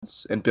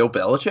defense and Bill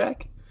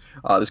Belichick,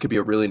 this could be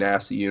a really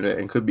nasty unit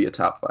and could be a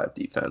top 5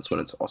 defense when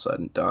it's all said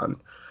and done.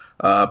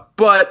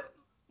 But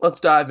let's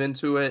dive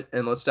into it,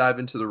 and let's dive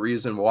into the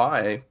reason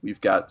why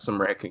we've got some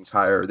rankings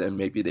higher than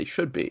maybe they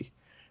should be.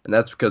 And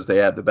that's because they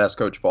have the best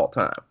coach of all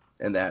time,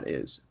 and that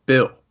is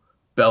Bill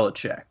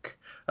Belichick.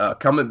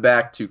 Coming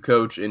back to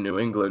coach in New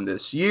England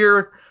this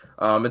year.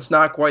 It's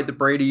not quite the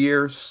Brady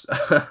years,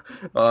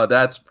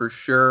 that's for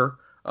sure.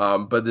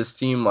 But this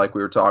team, like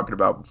we were talking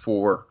about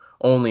before,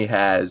 only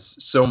has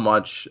so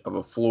much of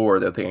a floor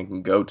that they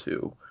can go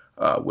to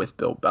with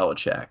Bill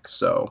Belichick.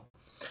 So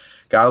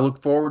got to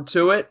look forward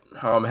to it.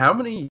 How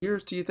many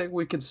years do you think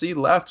we can see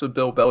left of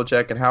Bill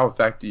Belichick, and how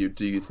effective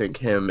do you think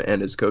him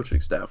and his coaching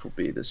staff will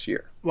be this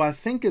year? Well, I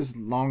think as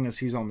long as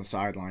he's on the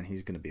sideline,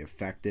 he's going to be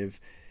effective.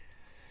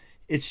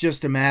 It's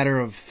just a matter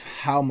of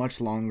how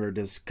much longer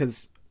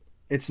because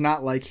it's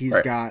not like he's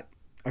got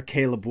a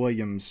Caleb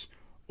Williams,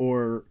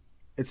 or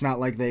it's not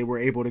like they were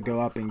able to go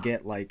up and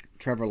get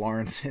Trevor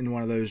Lawrence in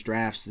one of those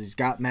drafts. He's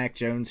got Mac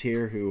Jones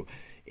here, who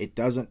it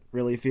doesn't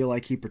really feel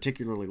like he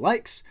particularly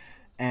likes,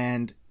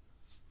 and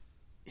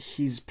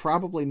he's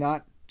probably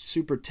not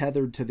super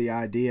tethered to the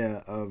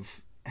idea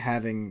of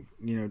having,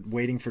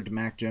 waiting for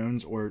Mac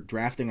Jones or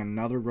drafting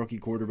another rookie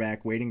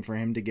quarterback, waiting for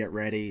him to get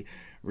ready,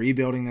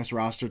 rebuilding this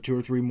roster 2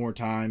 or 3 more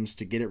times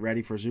to get it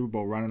ready for a Super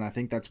Bowl run. And I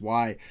think that's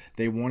why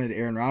they wanted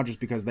Aaron Rodgers,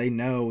 because they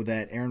know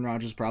that Aaron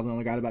Rodgers probably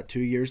only got about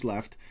 2 years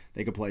left.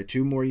 They could play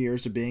 2 more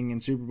years of being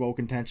in Super Bowl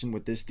contention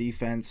with this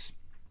defense,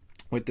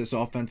 with this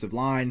offensive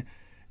line,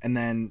 and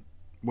then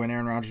when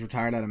Aaron Rodgers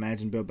retired, I'd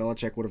imagine Bill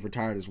Belichick would have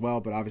retired as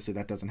well, but obviously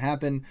that doesn't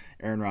happen.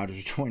 Aaron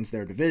Rodgers joins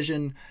their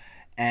division,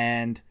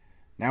 and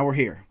now we're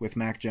here with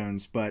Mac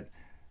Jones. But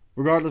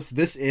regardless,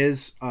 this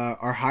is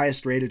our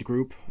highest rated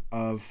group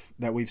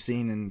that we've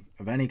seen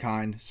of any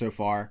kind so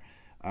far.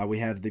 We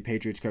have the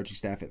Patriots coaching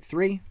staff at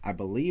 3. I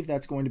believe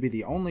that's going to be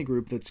the only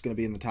group that's going to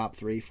be in the top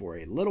 3 for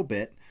a little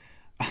bit.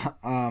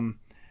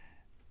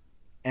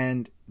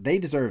 And they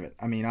deserve it.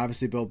 I mean,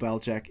 obviously Bill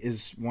Belichick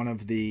is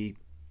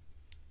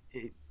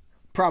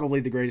probably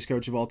the greatest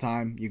coach of all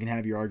time. You can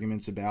have your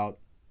arguments about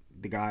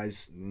the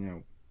guys,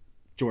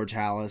 George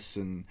Halas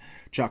and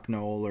Chuck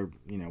Noll, or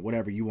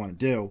whatever you want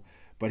to do,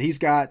 but he's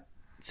got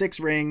 6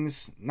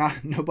 rings.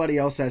 Nobody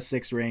else has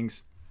 6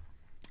 rings.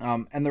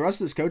 And the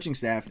rest of this coaching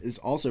staff is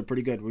also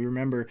pretty good. We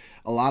remember,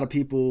 a lot of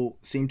people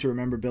seem to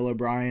remember Bill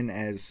O'Brien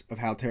of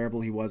how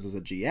terrible he was as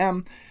a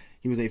GM.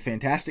 He was a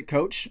fantastic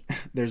coach.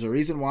 There's a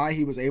reason why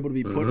he was able to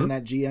be put in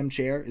that GM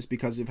chair, is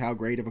because of how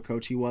great of a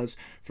coach he was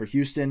for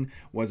Houston,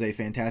 was a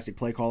fantastic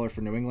play caller for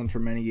New England for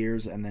many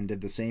years, and then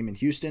did the same in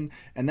Houston,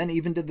 and then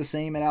even did the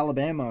same at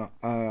Alabama,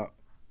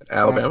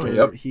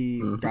 after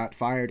he got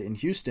fired in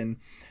Houston.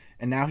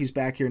 And now he's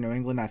back here in New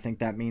England. I think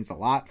that means a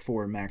lot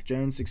for Mac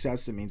Jones'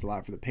 success. It means a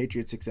lot for the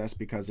Patriots' success,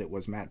 because it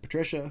was Matt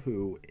Patricia,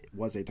 who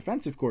was a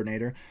defensive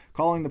coordinator,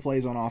 calling the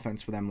plays on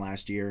offense for them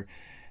last year.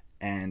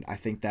 And I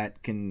think that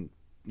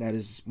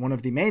is one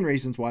of the main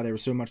reasons why there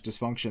was so much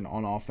dysfunction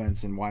on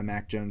offense, and why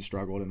Mac Jones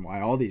struggled, and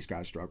why all these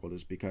guys struggled,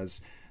 is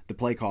because the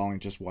play calling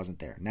just wasn't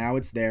there. Now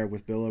it's there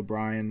with Bill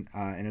O'Brien,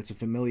 and it's a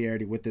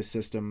familiarity with this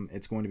system.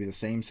 It's going to be the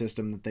same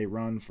system that they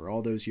run for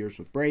all those years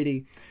with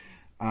Brady.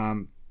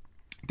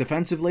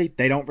 Defensively,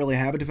 they don't really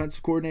have a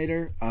defensive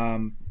coordinator.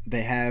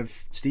 They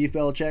have Steve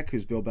Belichick,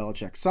 who's Bill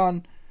Belichick's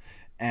son,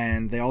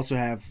 and they also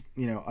have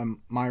a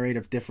myriad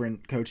of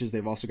different coaches.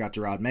 They've also got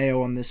Gerard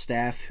Mayo on this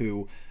staff,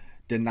 who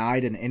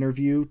denied an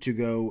interview to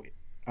go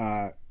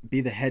be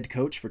the head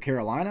coach for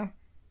Carolina,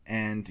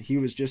 and he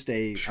was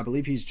I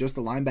believe he's just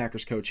the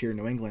linebackers coach here in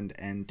New England,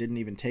 and didn't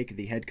even take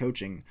the head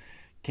coaching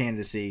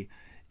candidacy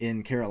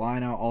in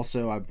Carolina.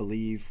 Also, I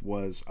believe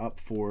was up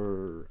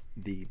for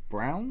the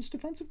Browns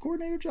defensive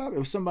coordinator job. It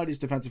was somebody's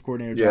defensive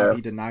coordinator job.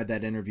 He denied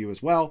that interview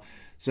as well.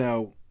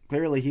 So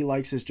clearly he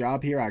likes his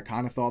job here. I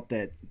kind of thought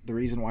that the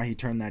reason why he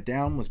turned that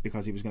down was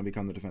because he was going to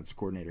become the defensive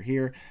coordinator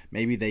here.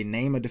 Maybe they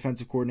name a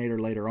defensive coordinator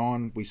later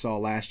on. We saw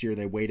last year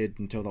they waited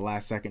until the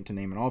last second to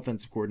name an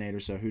offensive coordinator,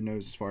 so who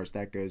knows as far as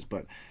that goes.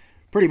 But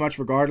pretty much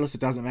regardless,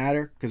 it doesn't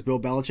matter, because Bill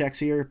Belichick's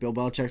here. Bill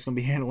Belichick's going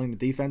to be handling the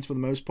defense for the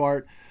most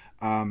part.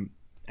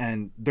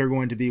 And they're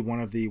going to be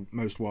one of the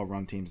most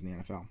well-run teams in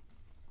the NFL.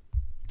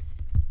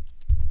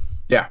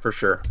 Yeah, for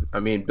sure. I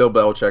mean, Bill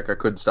Belichick, I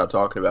couldn't stop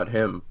talking about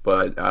him,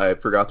 but I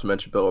forgot to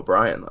mention Bill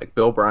O'Brien. Like,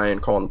 Bill O'Brien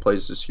calling the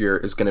plays this year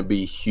is going to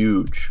be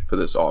huge for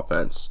this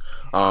offense.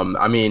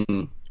 I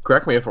mean,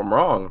 correct me if I'm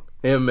wrong,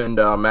 him and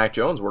Mac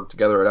Jones worked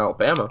together at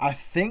Alabama. I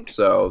think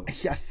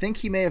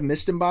he may have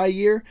missed him by a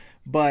year,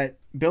 but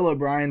Bill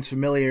O'Brien's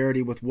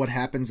familiarity with what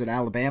happens at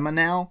Alabama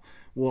now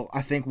will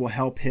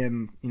help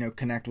him,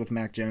 connect with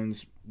Mac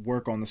Jones,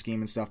 work on the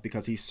scheme and stuff,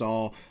 because he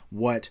saw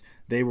what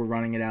they were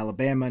running at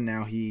Alabama.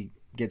 Now he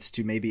gets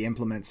to maybe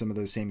implement some of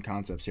those same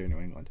concepts here in New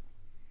England.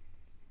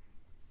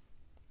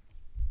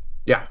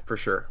 Yeah, for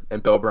sure.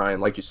 And Bill O'Brien,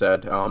 like you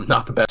said,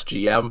 not the best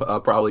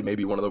GM, probably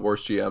maybe one of the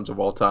worst GMs of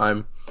all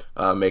time,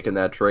 making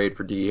that trade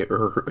for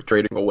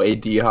trading away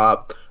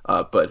D-Hop,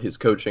 but his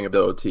coaching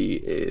ability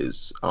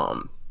is,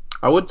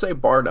 I would say,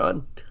 bar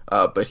none.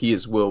 But he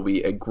will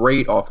be a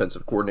great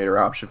offensive coordinator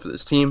option for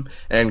this team,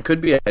 and could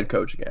be a head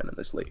coach again in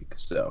this league.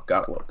 So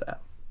gotta love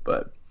that.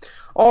 But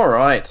all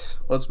right,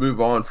 let's move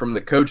on from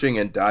the coaching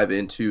and dive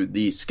into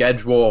the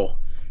schedule.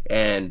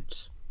 And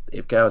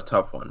they've got a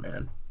tough one,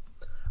 man.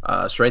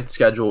 Strength of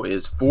schedule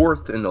is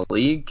 4th in the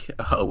league,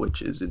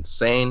 which is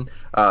insane.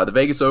 The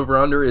Vegas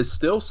over-under is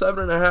still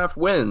 7.5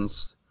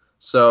 wins.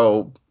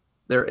 So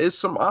there is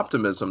some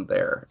optimism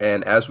there.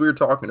 And as we were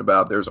talking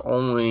about, there's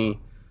only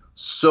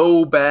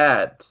so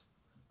bad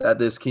that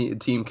this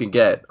team can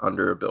get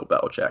under a Bill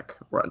Belichick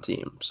run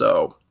team.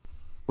 So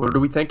what are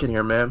we thinking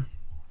here, man?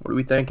 What are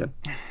we thinking?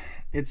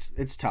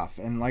 It's tough.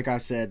 And like I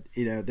said,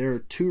 there are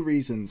 2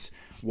 reasons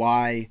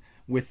why,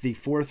 with the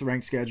 4th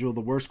ranked schedule,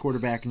 the worst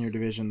quarterback in your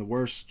division, the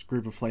worst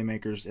group of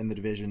playmakers in the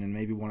division, and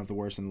maybe one of the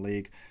worst in the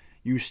league,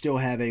 you still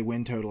have a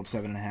win total of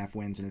 7.5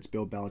 wins, and it's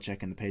Bill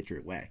Belichick and the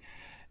Patriot way.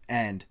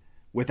 And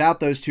without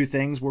those 2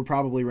 things, we're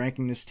probably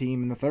ranking this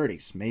team in the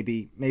 30s,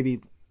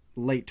 maybe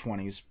late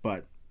 20s,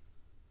 but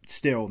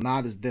still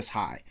not as this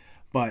high.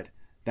 But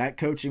that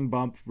coaching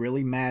bump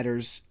really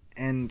matters,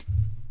 and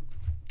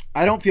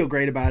I don't feel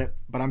great about it,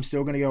 but I'm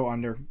still going to go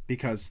under,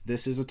 because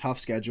this is a tough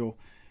schedule.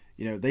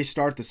 They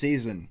start the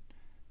season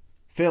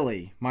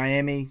Philly,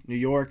 Miami, New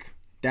York,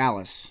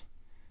 Dallas.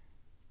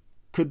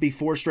 Could be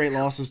 4 straight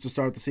losses to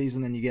start the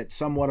season. Then you get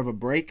somewhat of a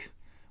break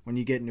when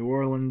you get New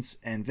Orleans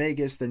and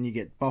Vegas. Then you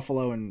get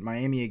Buffalo and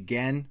Miami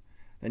again.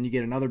 Then you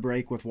get another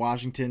break with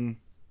Washington,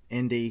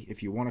 Indy.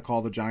 If you want to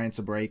call the Giants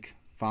a break,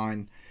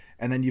 fine.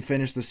 And then you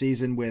finish the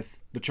season with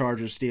the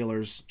Chargers,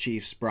 Steelers,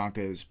 Chiefs,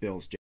 Broncos,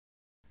 Bills.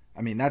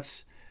 I mean,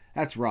 that's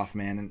rough,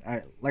 man.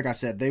 And like I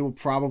said, they will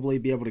probably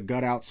be able to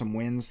gut out some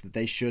wins that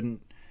they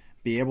shouldn't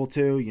be able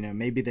to.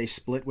 Maybe they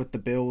split with the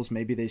Bills.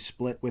 Maybe they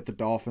split with the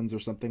Dolphins or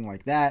something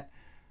like that.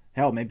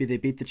 Hell, maybe they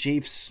beat the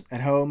Chiefs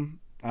at home.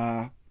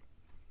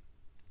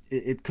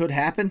 It could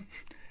happen,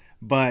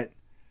 but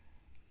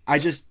I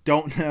just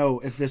don't know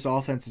if this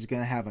offense is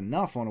going to have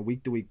enough on a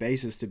week-to-week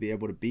basis to be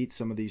able to beat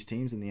some of these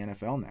teams in the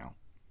NFL now.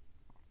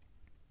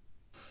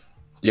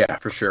 Yeah,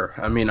 for sure.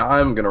 I mean,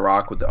 I'm going to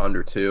rock with the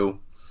under 2.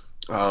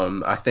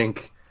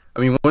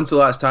 When's the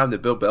last time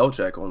that Bill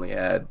Belichick only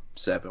had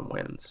 7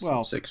 wins?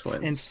 Well, 6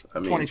 wins.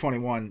 In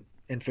 2021,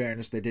 in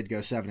fairness, they did go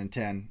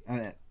 7-10.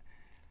 I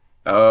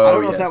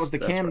don't know if that was the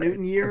Cam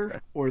Newton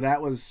year or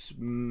that was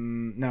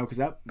no, because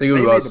that I think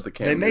it was the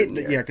Cam Newton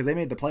year. Yeah, because they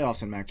made the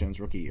playoffs in Mac Jones'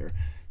 rookie year.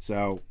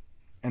 So,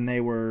 and they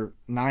were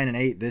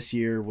 9-8 this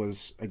year.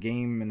 Was a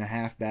game and a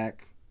half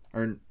back,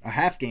 or a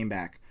half game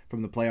back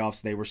from the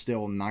playoffs. They were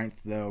still 9th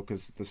though,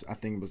 because I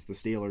think it was the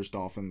Steelers,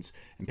 Dolphins,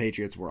 and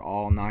Patriots were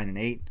all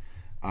 9-8.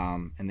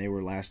 And they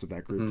were last of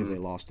that group because they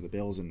lost to the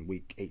Bills in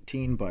Week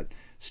 18, but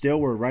still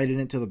were right in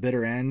it to the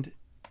bitter end.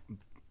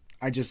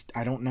 I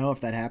don't know if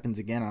that happens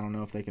again. I don't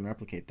know if they can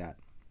replicate that.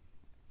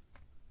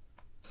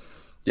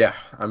 Yeah,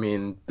 I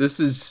mean, this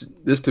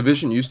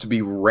division used to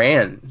be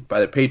ran by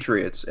the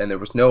Patriots, and there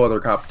was no other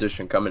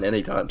competition coming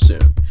anytime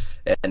soon.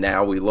 And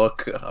now we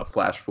look,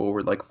 flash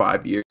forward like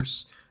 5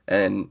 years,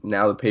 and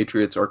now the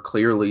Patriots are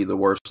clearly the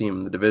worst team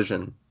in the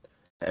division,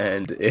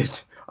 and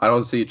I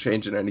don't see it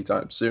changing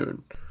anytime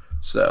soon.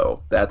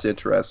 So that's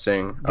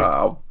interesting.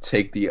 I'll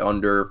take the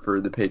under for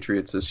the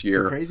Patriots this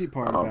year. The crazy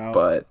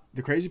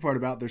part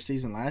about their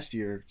season last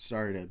year.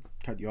 Sorry to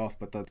cut you off,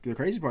 but the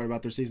crazy part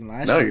about their season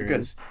last year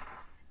is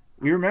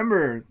we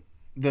remember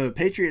the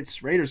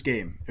Patriots-Raiders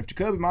game. If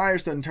Jacoby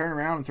Myers doesn't turn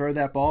around and throw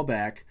that ball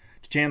back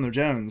to Chandler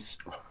Jones,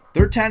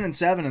 they're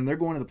 10-7 and they're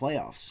going to the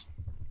playoffs.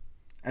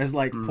 As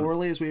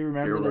poorly as we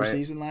remember their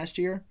season last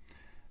year,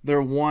 they're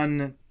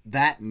one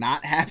that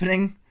not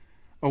happening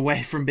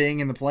away from being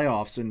in the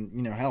playoffs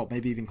and, hell,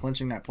 maybe even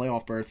clinching that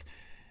playoff berth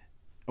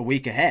a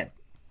week ahead.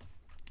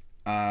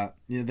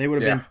 They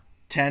would have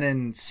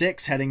been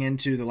 10-6 heading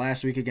into the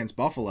last week against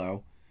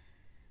Buffalo.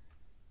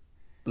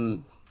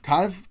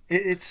 Kind of,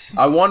 it's...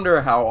 I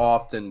wonder how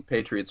often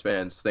Patriots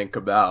fans think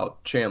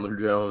about Chandler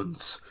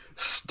Jones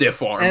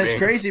stiff-arming and it's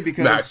crazy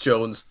because Mac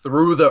Jones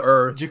through the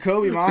earth.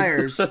 Jacoby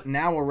Myers,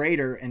 now a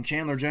Raider, and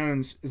Chandler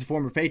Jones is a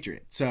former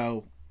Patriot.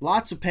 So,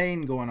 lots of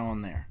pain going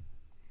on there.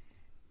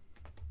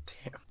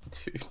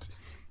 Dude,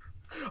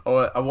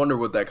 I wonder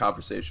what that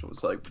conversation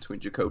was like between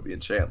Jacoby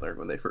and Chandler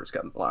when they first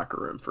got in the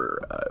locker room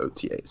for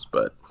OTAs,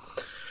 but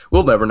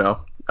we'll never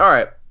know. All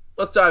right,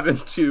 let's dive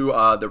into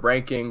the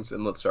rankings,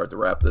 and let's start to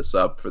wrap this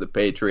up for the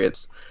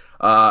Patriots.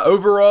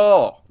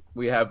 Overall,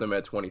 we have them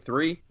at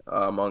 23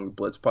 among the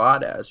Blitz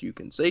pod, as you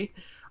can see.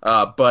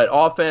 But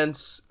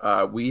offense,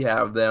 we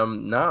have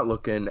them not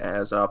looking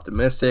as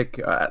optimistic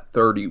at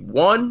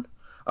 31.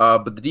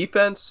 But the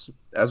defense,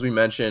 as we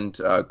mentioned,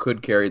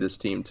 could carry this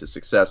team to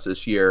success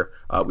this year.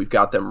 We've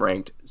got them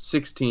ranked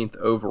 16th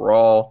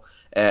overall.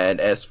 And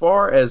as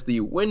far as the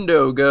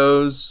window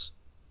goes,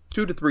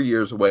 2 to 3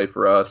 years away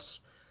for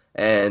us.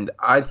 And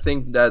I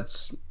think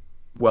that's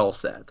well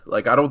said.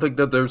 I don't think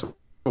that there's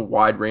a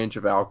wide range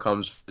of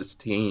outcomes for this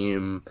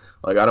team.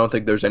 I don't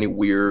think there's any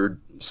weird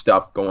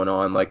stuff going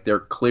on. They're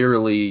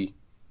clearly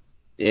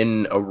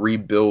in a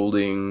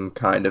rebuilding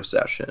kind of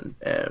session,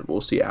 and we'll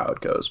see how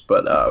it goes.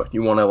 But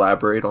you want to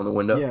elaborate on the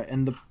window? Yeah,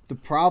 and the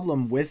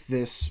problem with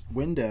this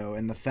window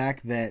and the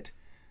fact that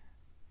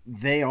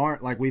they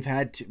aren't we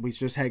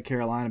just had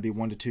Carolina be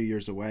 1 to 2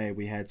 years away.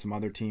 We had some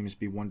other teams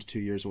be 1 to 2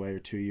 years away or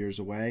 2 years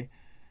away,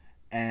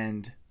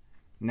 and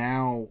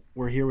now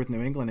we're here with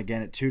New England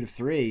again at 2 to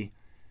 3.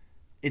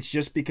 It's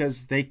just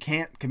because they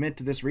can't commit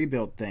to this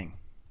rebuild thing.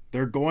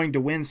 They're going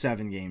to win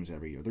 7 games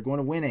every year. They're going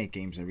to win 8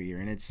 games every year.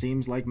 And it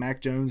seems like Mac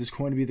Jones is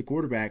going to be the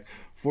quarterback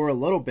for a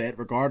little bit,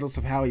 regardless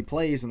of how he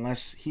plays,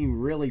 unless he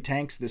really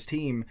tanks this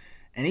team.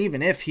 And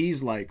even if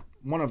he's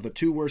one of the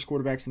 2 worst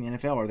quarterbacks in the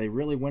NFL, are they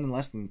really winning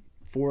less than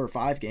 4 or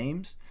 5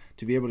 games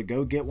to be able to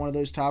go get one of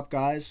those top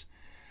guys?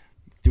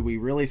 Do we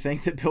really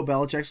think that Bill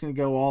Belichick's going to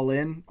go all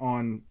in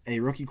on a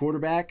rookie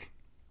quarterback,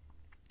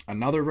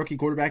 another rookie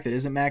quarterback that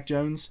isn't Mac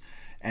Jones,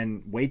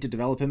 and wait to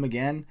develop him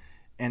again?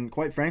 And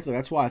quite frankly,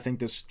 that's why I think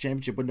this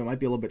championship window might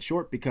be a little bit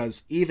short,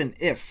 because even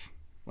if,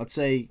 let's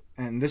say,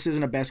 and this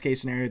isn't a best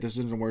case scenario, this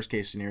isn't a worst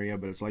case scenario,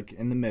 but it's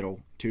in the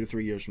middle, 2 to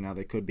 3 years from now,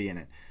 they could be in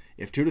it.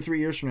 If 2 to 3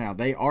 years from now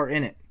they are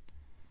in it,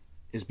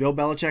 is Bill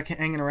Belichick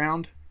hanging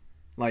around?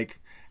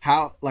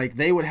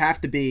 They would have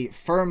to be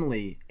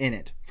firmly in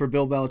it for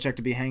Bill Belichick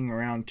to be hanging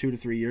around 2 to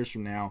 3 years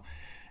from now.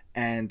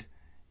 And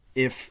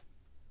if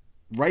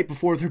right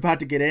before they're about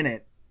to get in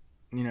it,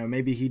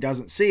 maybe he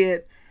doesn't see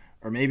it,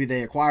 or maybe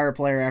they acquire a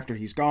player after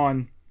he's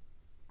gone,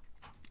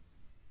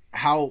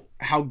 how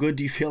good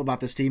do you feel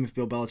about this team if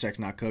Bill Belichick's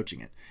not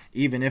coaching it?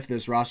 Even if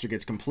this roster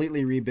gets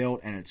completely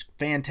rebuilt and it's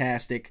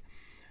fantastic,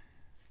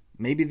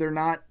 maybe they're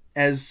not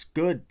as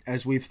good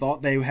as we've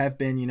thought they have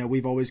been.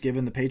 We've always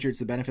given the Patriots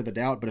the benefit of the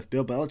doubt, but if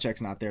Bill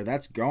Belichick's not there,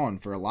 that's gone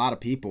for a lot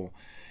of people.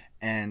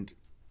 And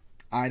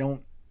I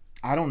don't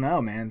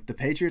know, man. The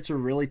Patriots are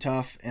really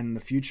tough, and the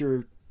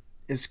future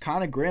is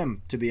kind of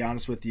grim, to be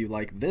honest with you.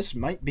 Like, this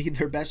might be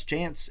their best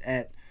chance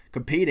at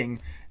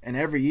competing, and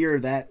every year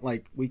that,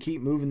 like, we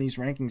keep moving these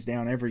rankings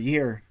down every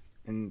year,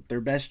 and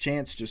their best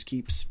chance just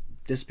keeps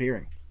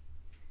disappearing.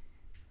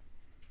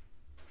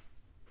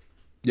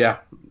 Yeah,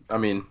 I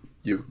mean,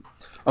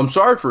 I'm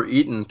sorry for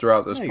eating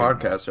throughout this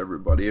podcast,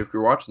 everybody. If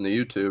you're watching the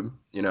YouTube,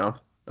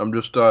 I'm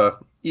just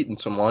eating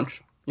some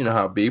lunch. You know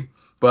how it be.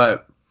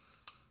 But,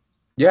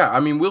 yeah, I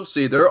mean, we'll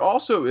see. There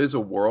also is a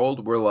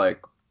world where,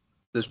 like,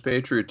 this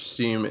Patriots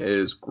team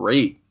is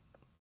great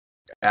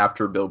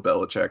after Bill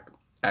Belichick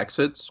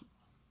exits,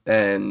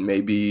 and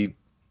maybe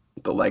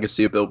the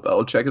legacy of Bill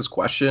Belichick is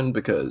questioned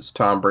because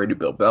Tom Brady,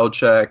 Bill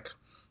Belichick,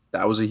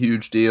 that was a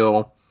huge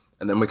deal.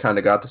 And then we kind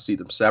of got to see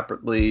them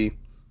separately.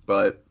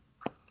 But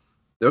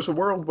there's a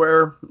world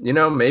where,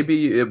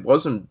 maybe it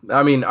wasn't.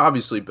 I mean,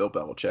 obviously, Bill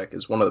Belichick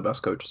is one of the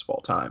best coaches of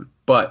all time.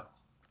 But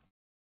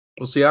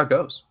we'll see how it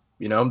goes.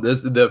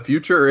 The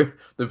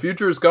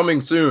future is coming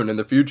soon, and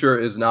the future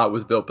is not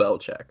with Bill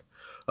Belichick.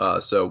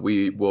 So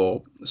we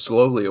will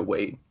slowly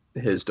await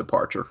his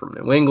departure from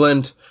New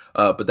England.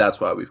 But that's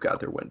why we've got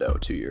their window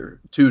 2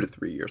 to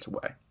 3 years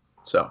away.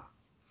 So,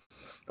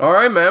 all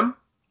right, man.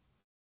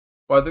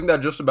 Well, I think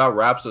that just about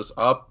wraps us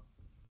up.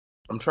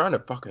 I'm trying to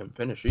fucking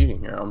finish eating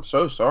here. I'm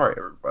so sorry,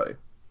 everybody.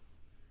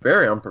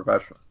 Very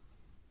unprofessional.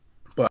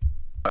 But,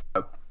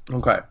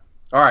 okay.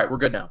 All right, we're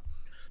good now.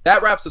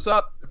 That wraps us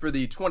up for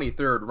the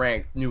 23rd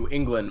ranked New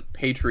England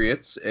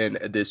Patriots in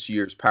this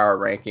year's Power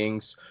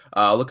Rankings.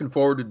 Looking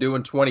forward to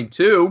doing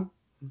 22.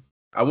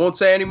 I won't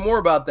say any more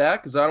about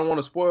that because I don't want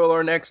to spoil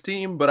our next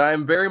team, but I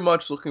am very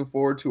much looking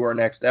forward to our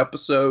next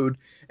episode,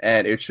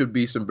 and it should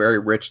be some very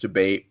rich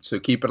debate, so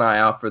keep an eye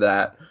out for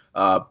that.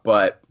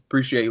 But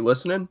appreciate you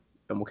listening,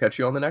 and we'll catch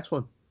you on the next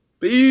one.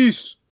 Peace!